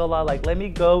with Diego a lot. Like, let me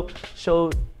go show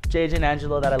JJ and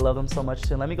Angello that I love them so much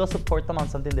too. Let me go support them on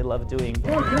something they love doing.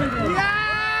 Yes,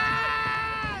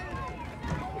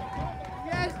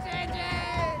 JJ!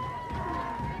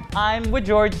 I'm with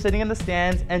George sitting in the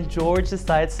stands, and George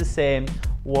decides to say,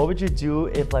 what would you do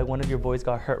if like one of your boys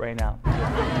got hurt right now?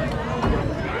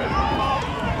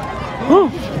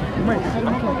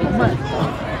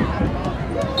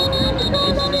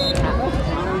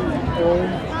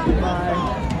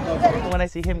 When I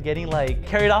see him getting like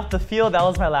carried off the field, that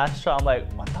was my last shot. I'm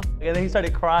like, what the f? And then he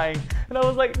started crying. And I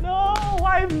was like, no,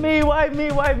 why me? Why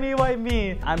me? Why me? Why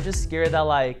me? I'm just scared that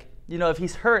like, you know, if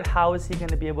he's hurt, how is he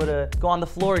gonna be able to go on the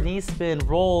floor, knee spin,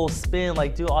 roll, spin,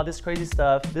 like do all this crazy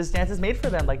stuff? This dance is made for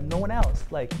them, like no one else.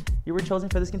 Like, you were chosen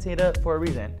for this quinceañera for a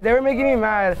reason. They were making me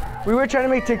mad. We were trying to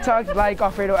make TikToks like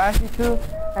Alfredo asked me to,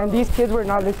 and these kids were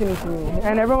not listening to me.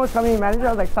 And everyone was calling me manager. I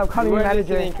was like, stop calling me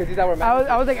manager. These are our managers.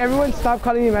 I was like, everyone stop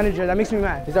calling me manager. That makes me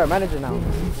mad. He's our manager now.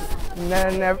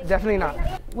 No, definitely not.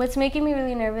 what's making me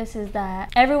really nervous is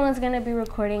that everyone's gonna be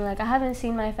recording. Like, I haven't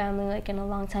seen my family like in a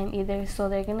long time either, so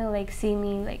they're gonna like see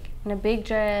me like in a big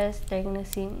dress. They're gonna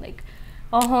see like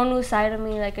a whole new side of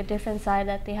me, like a different side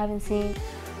that they haven't seen.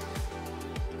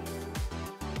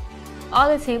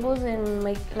 All the tables in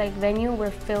like venue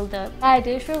were filled up. I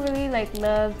did feel really like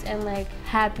loved and like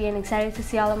happy and excited to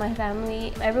see all of my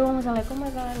family. Everyone was like, oh my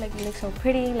god, like you look so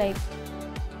pretty. Like,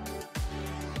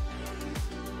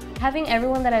 having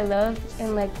everyone that I love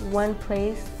in like one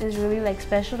place is really like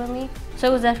special to me. So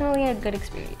it was definitely a good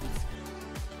experience.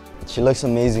 She looks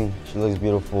amazing. She looks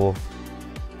beautiful.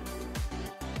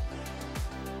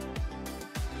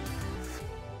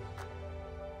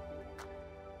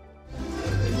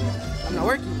 I'm not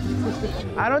working.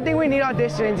 I don't think we need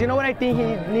auditions. You know what I think he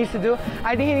needs to do?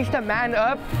 I think he needs to man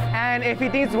up, and if he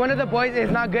thinks one of the boys is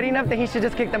not good enough, then he should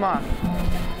just kick them off.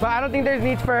 But I don't think there's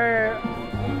need for...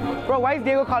 Bro, why is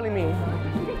Diego calling me?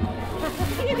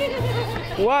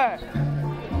 What?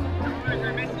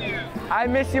 I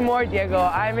miss you more, Diego.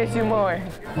 I miss you more.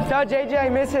 Tell JJ I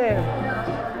miss him.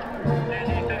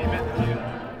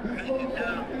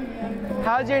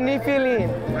 How's your knee feeling?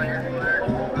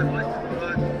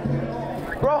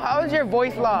 Bro, how's your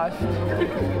voice lost?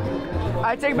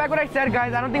 I take back what I said,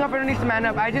 guys. I don't think Alfredo needs to man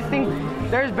up. I just think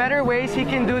there's better ways he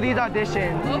can do these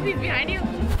auditions. Oh, he's behind you.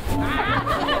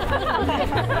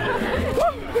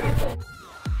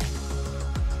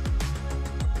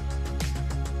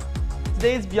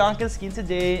 Today is Bianca's Quince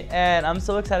day, and I'm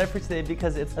so excited for today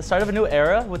because it's the start of a new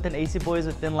era within AC Boyz,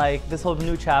 within like this whole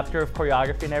new chapter of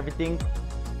choreography and everything.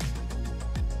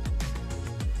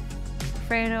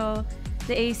 Alfredo,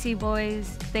 the AC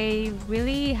Boyz, they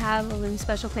really have a really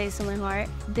special place in my heart.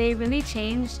 They really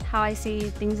changed how I see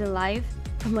things in life.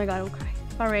 Oh my God, I'll cry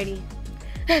already.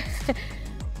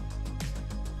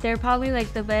 They're probably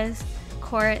like the best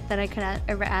court that I could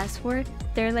ever ask for.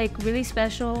 They're like really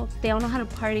special. They all know how to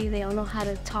party. They all know how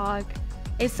to talk.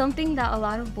 It's something that a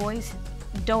lot of boys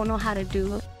don't know how to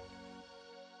do.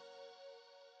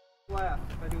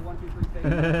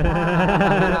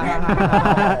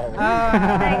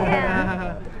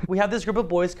 We have this group of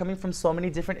boys coming from so many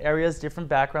different areas, different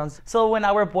backgrounds. So when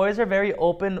our boys are very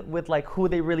open with like who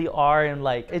they really are, and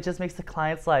like it just makes the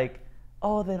clients like,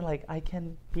 oh, then like I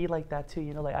can be like that too,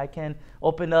 you know, like I can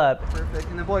open up. Perfect.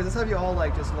 And then boys, let's have you all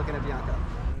like just looking at Bianca.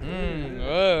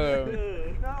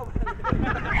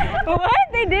 What?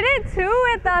 They did it too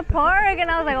at that park, and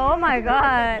I was like, oh my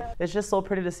God. It's just so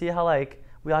pretty to see how like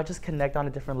we all just connect on a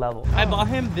different level. I bought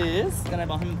him this, and I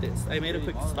bought him this. I made a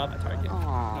quick stop at Target.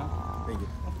 Thank you.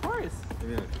 Of course.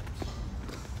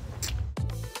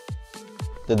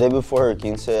 The day before her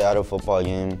Quince, I had a football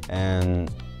game, and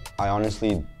I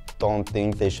honestly don't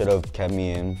think they should have kept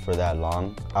me in for that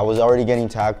long. I was already getting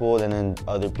tackled, and then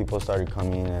other people started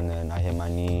coming, and then I hit my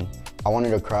knee. I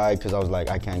wanted to cry because I was like,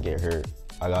 I can't get hurt.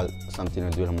 I got something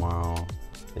to do tomorrow.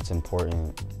 It's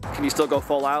important. Can you still go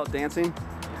full out dancing?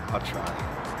 I'll try.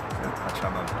 I'll try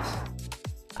my best.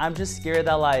 I'm just scared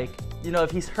that like, you know,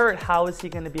 if he's hurt, how is he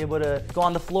gonna be able to go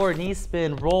on the floor, knee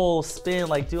spin, roll, spin,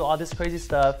 like do all this crazy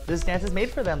stuff? This dance is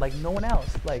made for them, like no one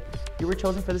else. Like, you were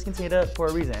chosen for this quinceañera for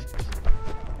a reason.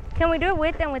 Can we do it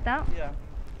with and without? Yeah.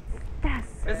 Yes.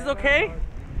 Is this okay?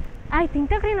 I think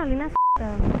the crinolina's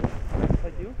though. I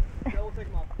do?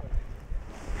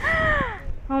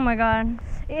 Oh my God.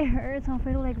 It hurts.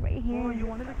 Alfredo, like right here. Oh, you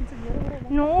wanted the quinceañera?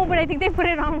 No, but I think they put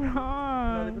it on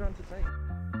wrong. No, they put it on too tight.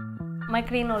 My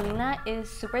crinolina is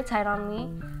super tight on me.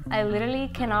 I literally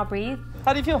cannot breathe.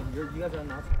 How do you feel? You guys are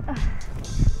not. I'm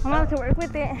gonna have to work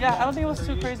with it. Yeah, I don't think it was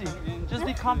too crazy. Just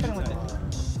be confident with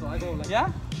it.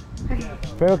 Yeah?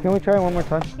 Fredo, can we try it one more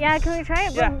time? Yeah, can we try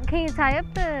it? Yeah. But can you tie up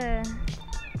the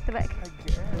back?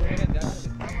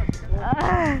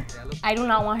 I do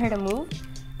not want her to move,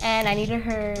 and I needed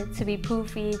her to be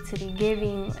poofy, to be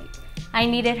giving. Like, I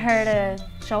needed her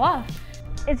to show off.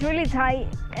 It's really tight,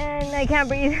 and I can't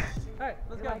breathe. All right,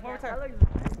 let's go. One more time.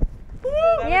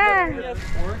 Yeah.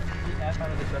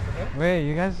 Wait,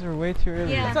 you guys are way too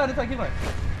early. Yeah. It's fine, keep going.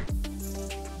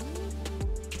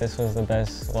 This was the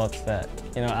best waltz that,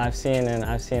 you know, I've seen, and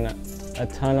I've seen a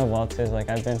ton of waltzes. Like,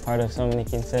 I've been part of so many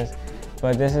quinces,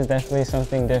 but this is definitely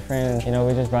something different. And, you know,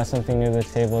 we just brought something new to the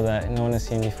table that no one has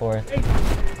seen before.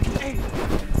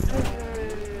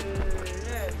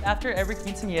 After every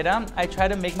quinceañera, I try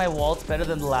to make my waltz better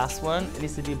than the last one. It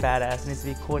needs to be badass, it needs to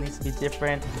be cool, it needs to be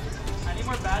different. I need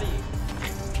more baddie.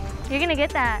 You're gonna get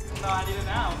that. No, I need it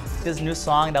now. This new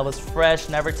song that was fresh,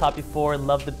 never taught before,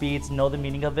 love the beats, know the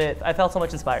meaning of it. I felt so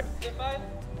much inspired. 5,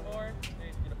 4, 3,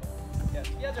 beautiful. Yes,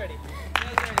 you guys ready? That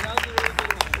was a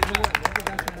really good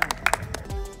one.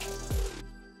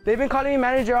 They've been calling me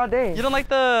manager all day. You don't like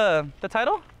the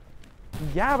title?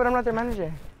 Yeah, but I'm not their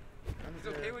manager.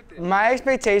 My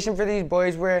expectation for these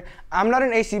boys were, I'm not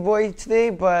an AC boy today,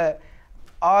 but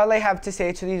all I have to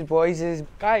say to these boys is,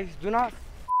 guys, do not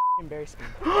embarrass me.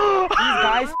 These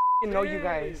guys know you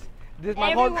guys. This,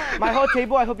 my whole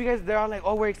table, I hope you guys, they're all like,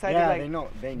 oh, we're excited. Yeah,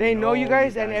 like, they know you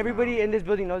guys, and everybody in this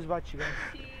building knows about you guys.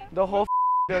 The whole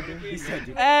building.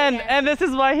 And this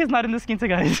is why he's not in the quince,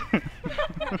 guys.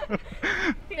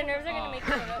 The nerves are gonna make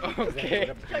me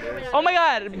Okay. Oh my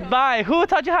God, bye. Who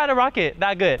taught you how to rock it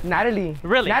that good? Natalie.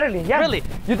 Really? Natalie, yeah. Really?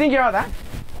 You think you're all that?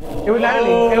 It was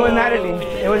Natalie. It was Natalie.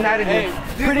 It was Natalie.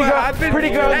 Pretty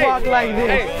girls walk like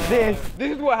this.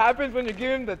 This is what happens when you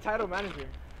give him the title manager.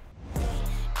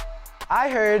 I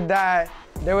heard that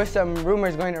there was some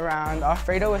rumors going around.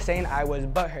 Alfredo was saying I was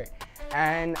butthurt.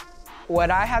 And what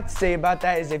I have to say about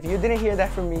that is if you didn't hear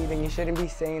that from me, then you shouldn't be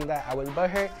saying that I was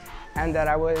butthurt and that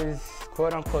I was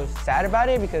quote unquote sad about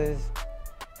it, because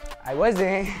I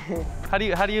wasn't. How do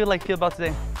you like feel about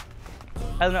today?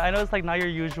 I don't know, I know it's like not your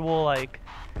usual like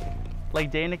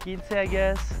day in a quince, I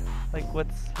guess. Like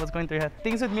what's going through your head?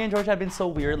 Things with me and George have been so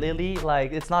weird lately.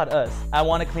 Like it's not us. I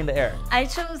want to clean the air. I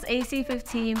chose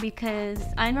AC15 because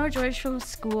I know George from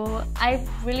school. I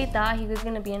really thought he was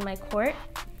gonna be in my court,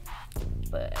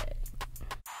 but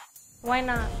why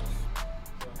not?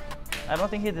 I don't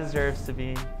think he deserves to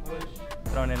be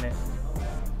thrown in it.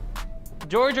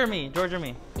 George or me? George or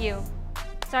me? You.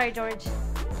 Sorry, George.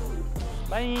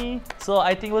 Bye. So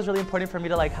I think it was really important for me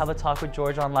to like have a talk with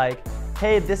George on like,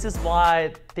 hey, this is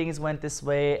why things went this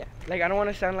way. Like, I don't want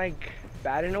to sound like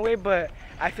bad in a way, but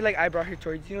I feel like I brought her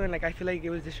towards you, and like I feel like it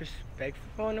was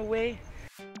disrespectful in a way.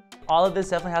 All of this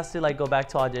definitely has to like go back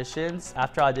to auditions.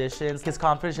 After auditions, his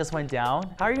confidence just went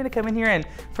down. How are you gonna come in here and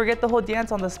forget the whole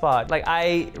dance on the spot? Like,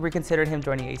 I reconsidered him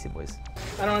joining AC Boyz.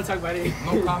 I don't want to talk about it.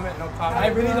 No comment, no comment. I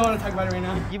really don't want to talk about it right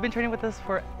now. You've been training with us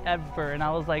forever, and I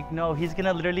was like, no, he's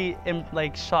gonna literally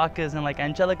like shock us. And like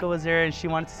Angelica was there, and she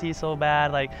wanted to see so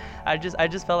bad. Like, I just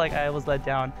felt like I was let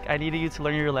down. I needed you to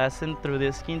learn your lesson through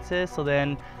this Quince, so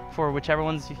then for whichever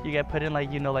ones you get put in,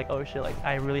 like, you know, like, oh shit, like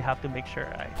I really have to make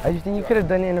sure I just think you could have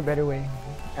done it in a better way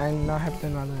and not have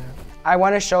done all of that. I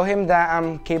want to show him that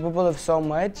I'm capable of so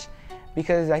much,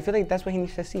 because I feel like that's what he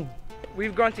needs to see.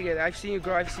 We've grown together. I've seen you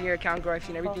grow, I've seen your account grow, I've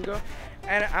seen everything grow,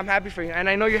 and I'm happy for you. And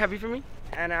I know you're happy for me,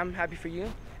 and I'm happy for you,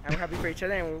 and we're happy for each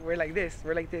other, and we're like this,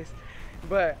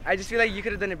 But I just feel like you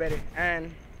could have done it better,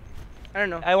 and I don't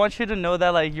know. I want you to know that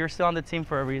like you're still on the team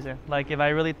for a reason. Like, if I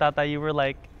really thought that you were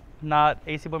like not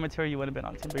AC Boy material, you wouldn't have been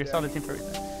on the team, but you're still on the team for a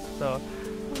reason. So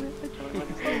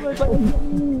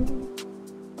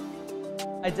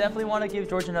I definitely want to give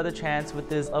George another chance with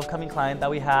this upcoming client that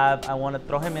we have. I want to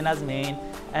throw him in as main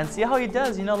and see how he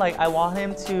does. You know, like I want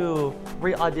him to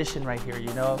re-audition right here,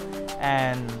 you know,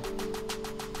 and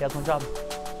he has one job.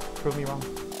 Prove me wrong.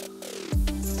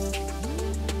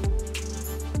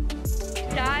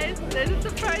 Guys, there's a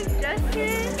surprise guest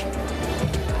here.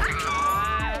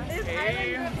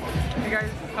 Hey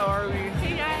guys, how are we?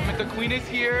 Hey guys. The queen is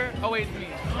here. Oh wait, it's me.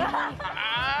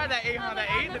 That 8, huh? That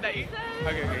 8? Did that 8?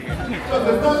 Okay.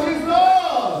 ¿Están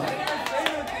listos?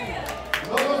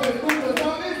 ¿Los escuchos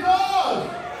están listos?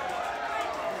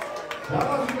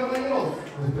 Damas y caballeros,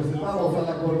 les presentamos a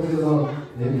la corte de honor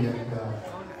de Bianca.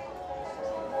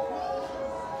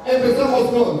 Empezamos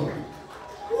con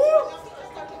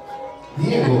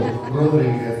Diego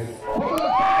Rodríguez.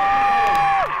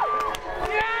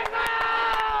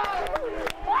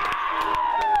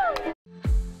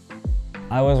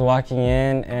 I was walking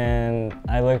in and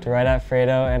I looked right at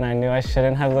Fredo, and I knew I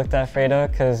shouldn't have looked at Fredo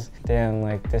because damn,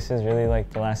 like this is really like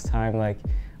the last time like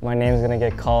my name's gonna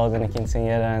get called in a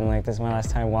quinceañera, and like this is my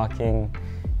last time walking,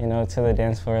 you know, to the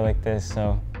dance floor like this,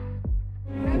 so.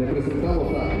 Le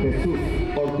presentamos a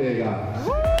Jesús Ortega.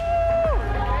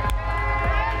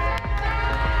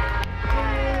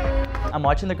 I'm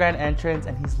watching the grand entrance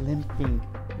and he's limping,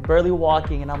 barely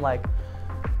walking, and I'm like,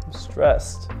 I'm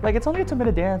stressed. Like, it's only a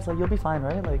 2-minute dance, like you'll be fine,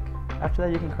 right? Like after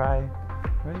that you can cry,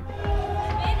 right?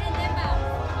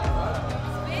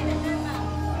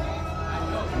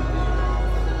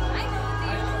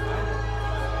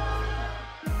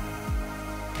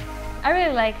 I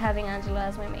really like having Angello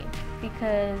as my maid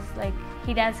because like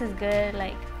he dances good,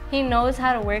 like he knows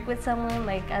how to work with someone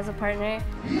like as a partner.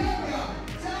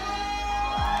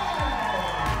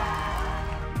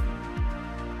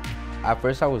 At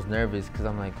first I was nervous because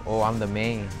I'm like, oh, I'm the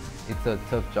main. It's a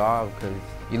tough job because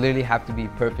you literally have to be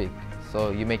perfect.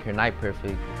 So you make your night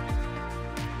perfect.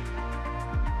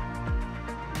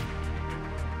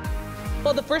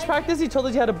 Well, the first practice you told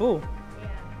us you had a boo. Yeah.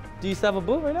 Do you still have a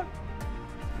boo right now?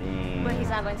 But he's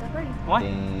not going to the party. Why?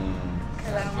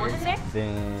 Because I don't want him there?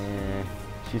 Then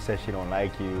she said she don't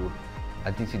like you.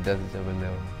 I think she does deserve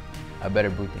a better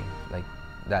boo thing. Like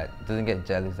that doesn't get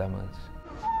jealous that much.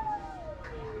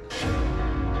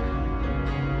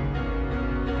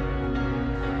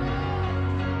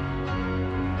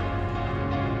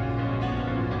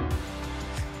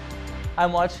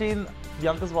 I'm watching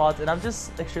Bianca's waltz and I'm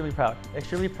just extremely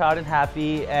proud and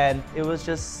happy, and it was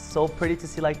just so pretty to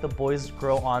see like the boys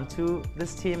grow onto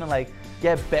this team and like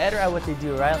get better at what they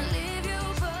do, right?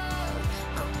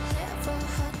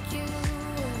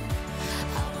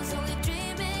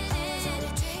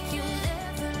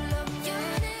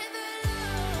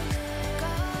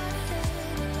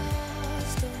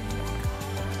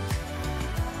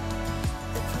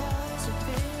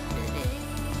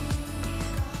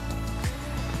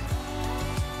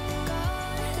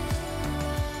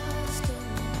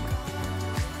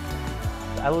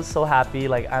 I was so happy,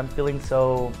 like I'm feeling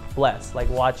so blessed, like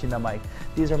watching them, like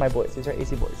these are my boys, these are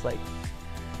AC Boyz, like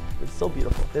it's so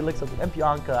beautiful, they look so good. And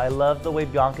Bianca, I love the way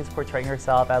Bianca's portraying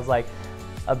herself as like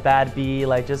a bad bee,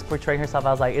 like just portraying herself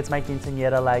as like, it's my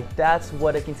quinceañera, like that's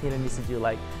what a quinceañera needs to do,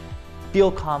 like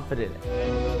feel confident.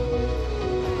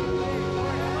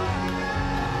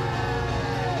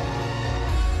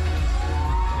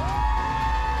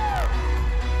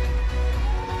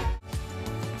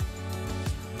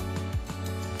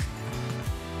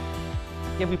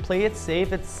 If we play it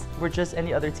safe, we're just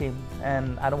any other team.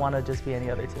 And I don't want to just be any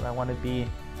other team. I want to be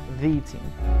the team.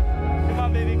 Come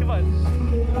on, baby, come on.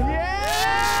 Yeah!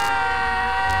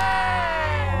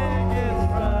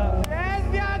 Yes,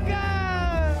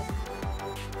 Bianca!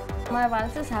 My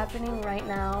balance is happening right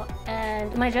now,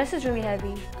 and my dress is really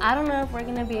heavy. I don't know if we're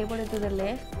gonna be able to do the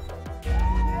lift.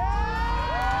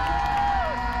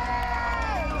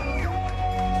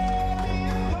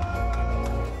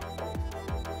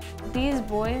 These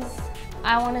boys,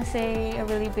 I want to say a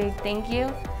really big thank you,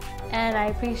 and I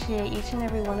appreciate each and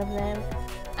every one of them.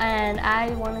 And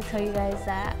I want to tell you guys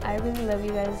that I really love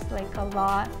you guys like a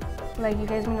lot. Like, you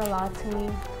guys mean a lot to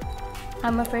me.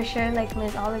 I'ma for sure like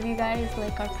miss all of you guys,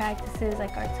 like our practices,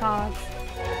 like our talks.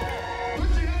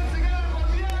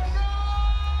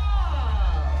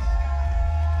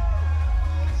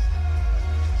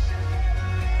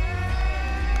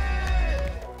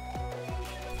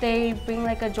 They bring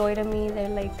like a joy to me. They're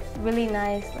like really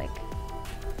nice. Like,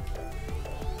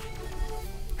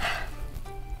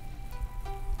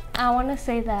 I want to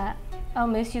say that I'll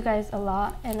miss you guys a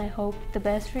lot, and I hope the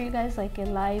best for you guys like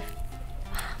in life.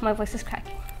 My voice is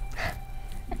cracking.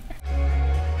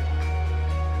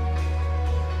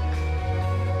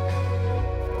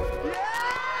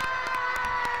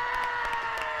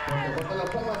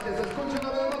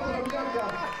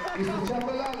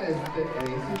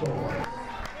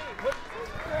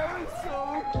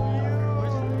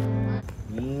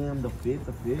 Damn, the fit.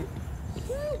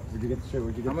 Where'd you get the shirt?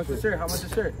 Where'd you get How much the shirt? How much the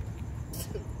shirt?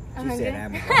 She said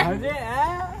Amazon.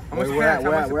 How much We're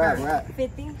at.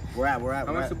 50. We're at.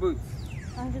 How much the boots?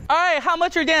 All right, how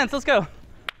much your dance? Let's go.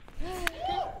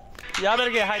 Y'all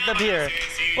better get hyped up here.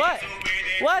 What?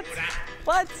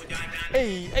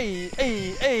 Hey,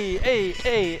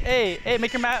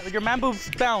 make your man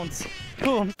boobs bounce.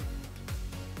 Boom.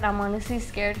 I'm honestly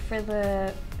scared for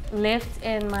the lift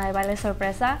in my baile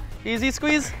sorpresa. Easy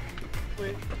squeeze.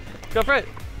 Go for it.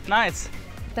 Nice.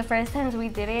 The first times we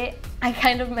did it, I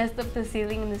kind of messed up the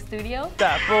ceiling in the studio.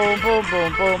 That boom, boom,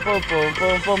 boom, boom, boom, boom,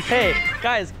 boom, boom. Hey,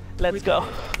 guys, let's go.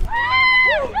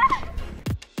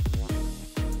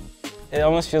 It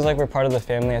almost feels like we're part of the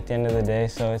family at the end of the day,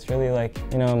 so it's really like,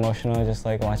 you know, emotional just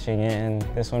like watching it, and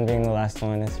this one being the last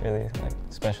one, it's really like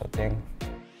a special thing.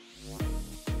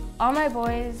 All my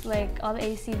boys, like all the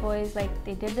AC boys, like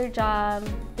they did their job,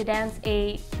 the dance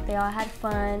ate, they all had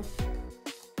fun.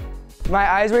 My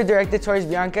eyes were directed towards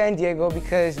Bianca and Diego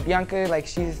because Bianca, like,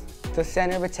 she's the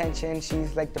center of attention.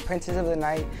 She's like the princess of the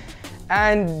night.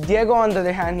 And Diego, on the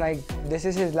other hand, like, this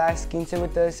is his last quince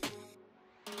with us.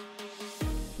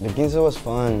 The quince was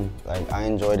fun. Like, I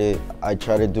enjoyed it. I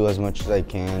try to do as much as I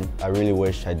can. I really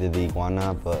wish I did the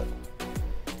iguana, but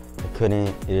I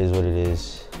couldn't. It is what it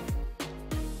is.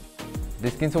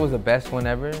 This quince was the best one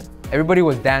ever. Everybody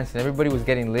was dancing. Everybody was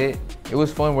getting lit. It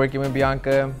was fun working with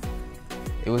Bianca.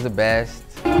 It was the best.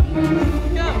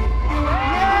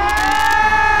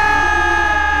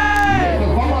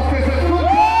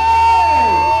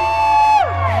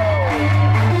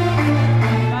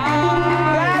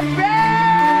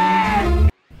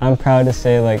 I'm proud to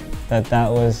say like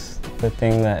that was the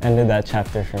thing that ended that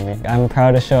chapter for me. I'm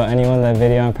proud to show anyone that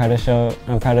video. I'm proud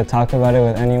to talk about it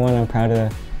with anyone. I'm proud to,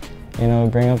 you know,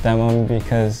 bring up that moment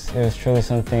because it was truly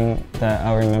something that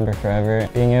I'll remember forever.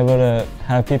 Being able to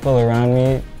have people around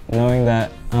me knowing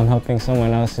that I'm helping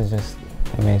someone else is just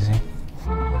amazing.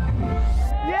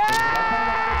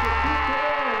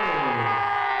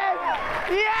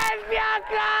 Yes,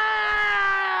 Bianca!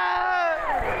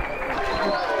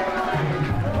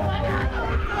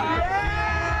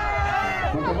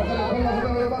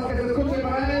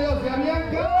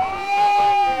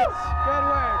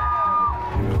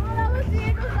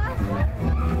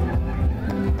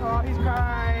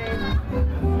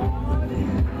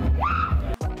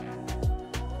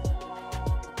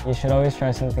 You should always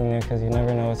try something new because you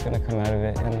never know what's going to come out of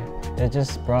it, and it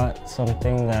just brought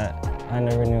something that I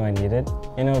never knew I needed.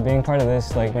 You know, being part of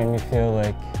this like made me feel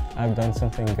like I've done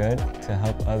something good to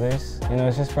help others. You know,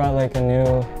 it's just brought like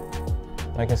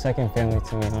a second family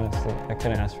to me, honestly. I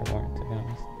couldn't ask for more, to be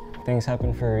honest. Things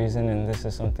happen for a reason, and this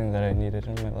is something that I needed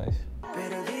in my life.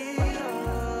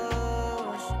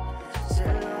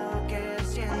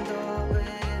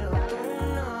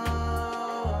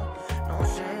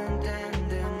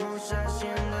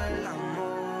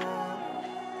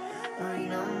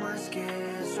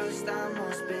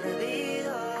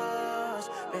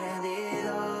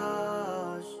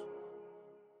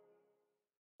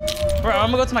 Bro,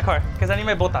 I'm gonna go to my car because I need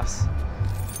my botas.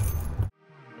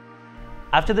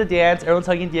 After the dance, everyone's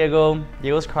hugging Diego.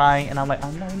 Diego's crying, and I'm like,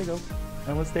 I'm not gonna go.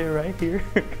 I'm gonna stay right here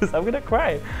because I'm gonna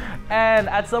cry. And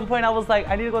at some point I was like,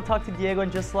 I need to go talk to Diego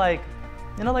and just like,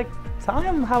 you know, like tell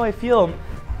him how I feel.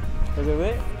 Is it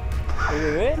lit? Is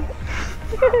it lit?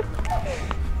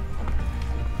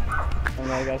 I'm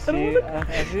like, I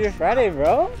see you Friday,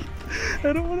 bro.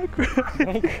 I don't wanna cry.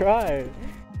 Don't cry.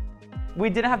 We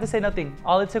didn't have to say nothing.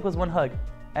 All it took was one hug.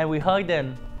 And we hugged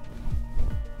and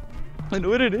I know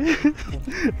what it is.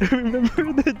 I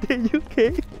remember the day you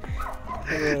came.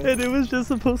 And it was just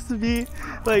supposed to be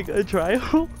like a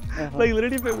trial. Like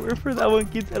literally if it weren't for that one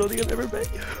kid, I don't think I've ever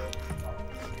met you.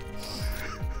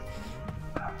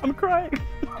 I'm crying.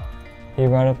 He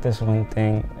brought up this one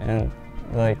thing and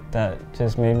like that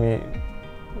just made me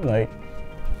like.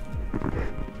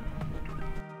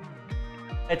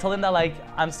 I told him that like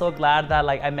I'm so glad that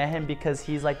like I met him because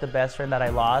he's like the best friend that I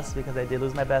lost, because I did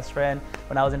lose my best friend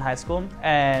when I was in high school.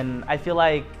 And I feel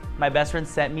like my best friend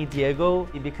sent me Diego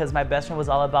because my best friend was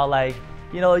all about like,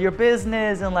 you know, your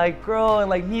business and like grow and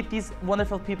like meet these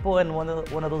wonderful people, and one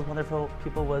of those wonderful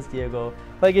people was Diego.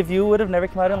 Like if you would have never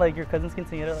come out and like your cousin's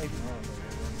quinceañera, like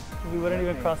we wouldn't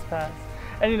even cross paths.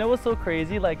 And you know what's so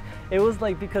crazy? Like it was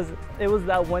like because it was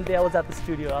that one day I was at the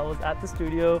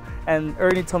studio. And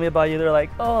Ernie told me about you. They're like,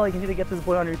 oh, like you need to get this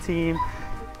boy on your team.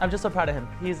 I'm just so proud of him.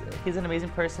 He's an amazing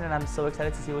person, and I'm so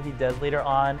excited to see what he does later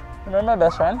on. Remember my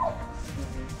best friend?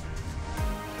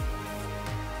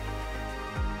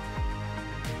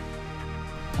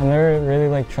 I never really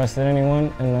like trusted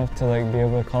anyone enough to like be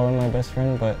able to call him my best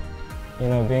friend, but you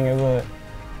know, being able to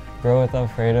grow with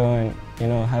Alfredo and you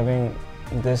know having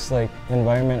this like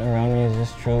environment around me is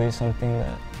just truly something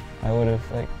that I would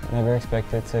have like never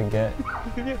expected to get.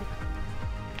 I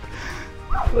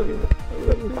love you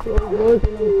so much,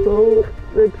 and I'm so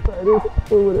excited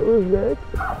for whatever's next.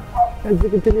 And to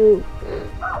continue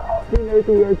doing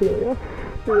everything we are together, yeah?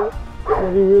 I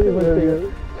love you really much. I love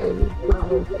you so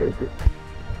much. Thank you.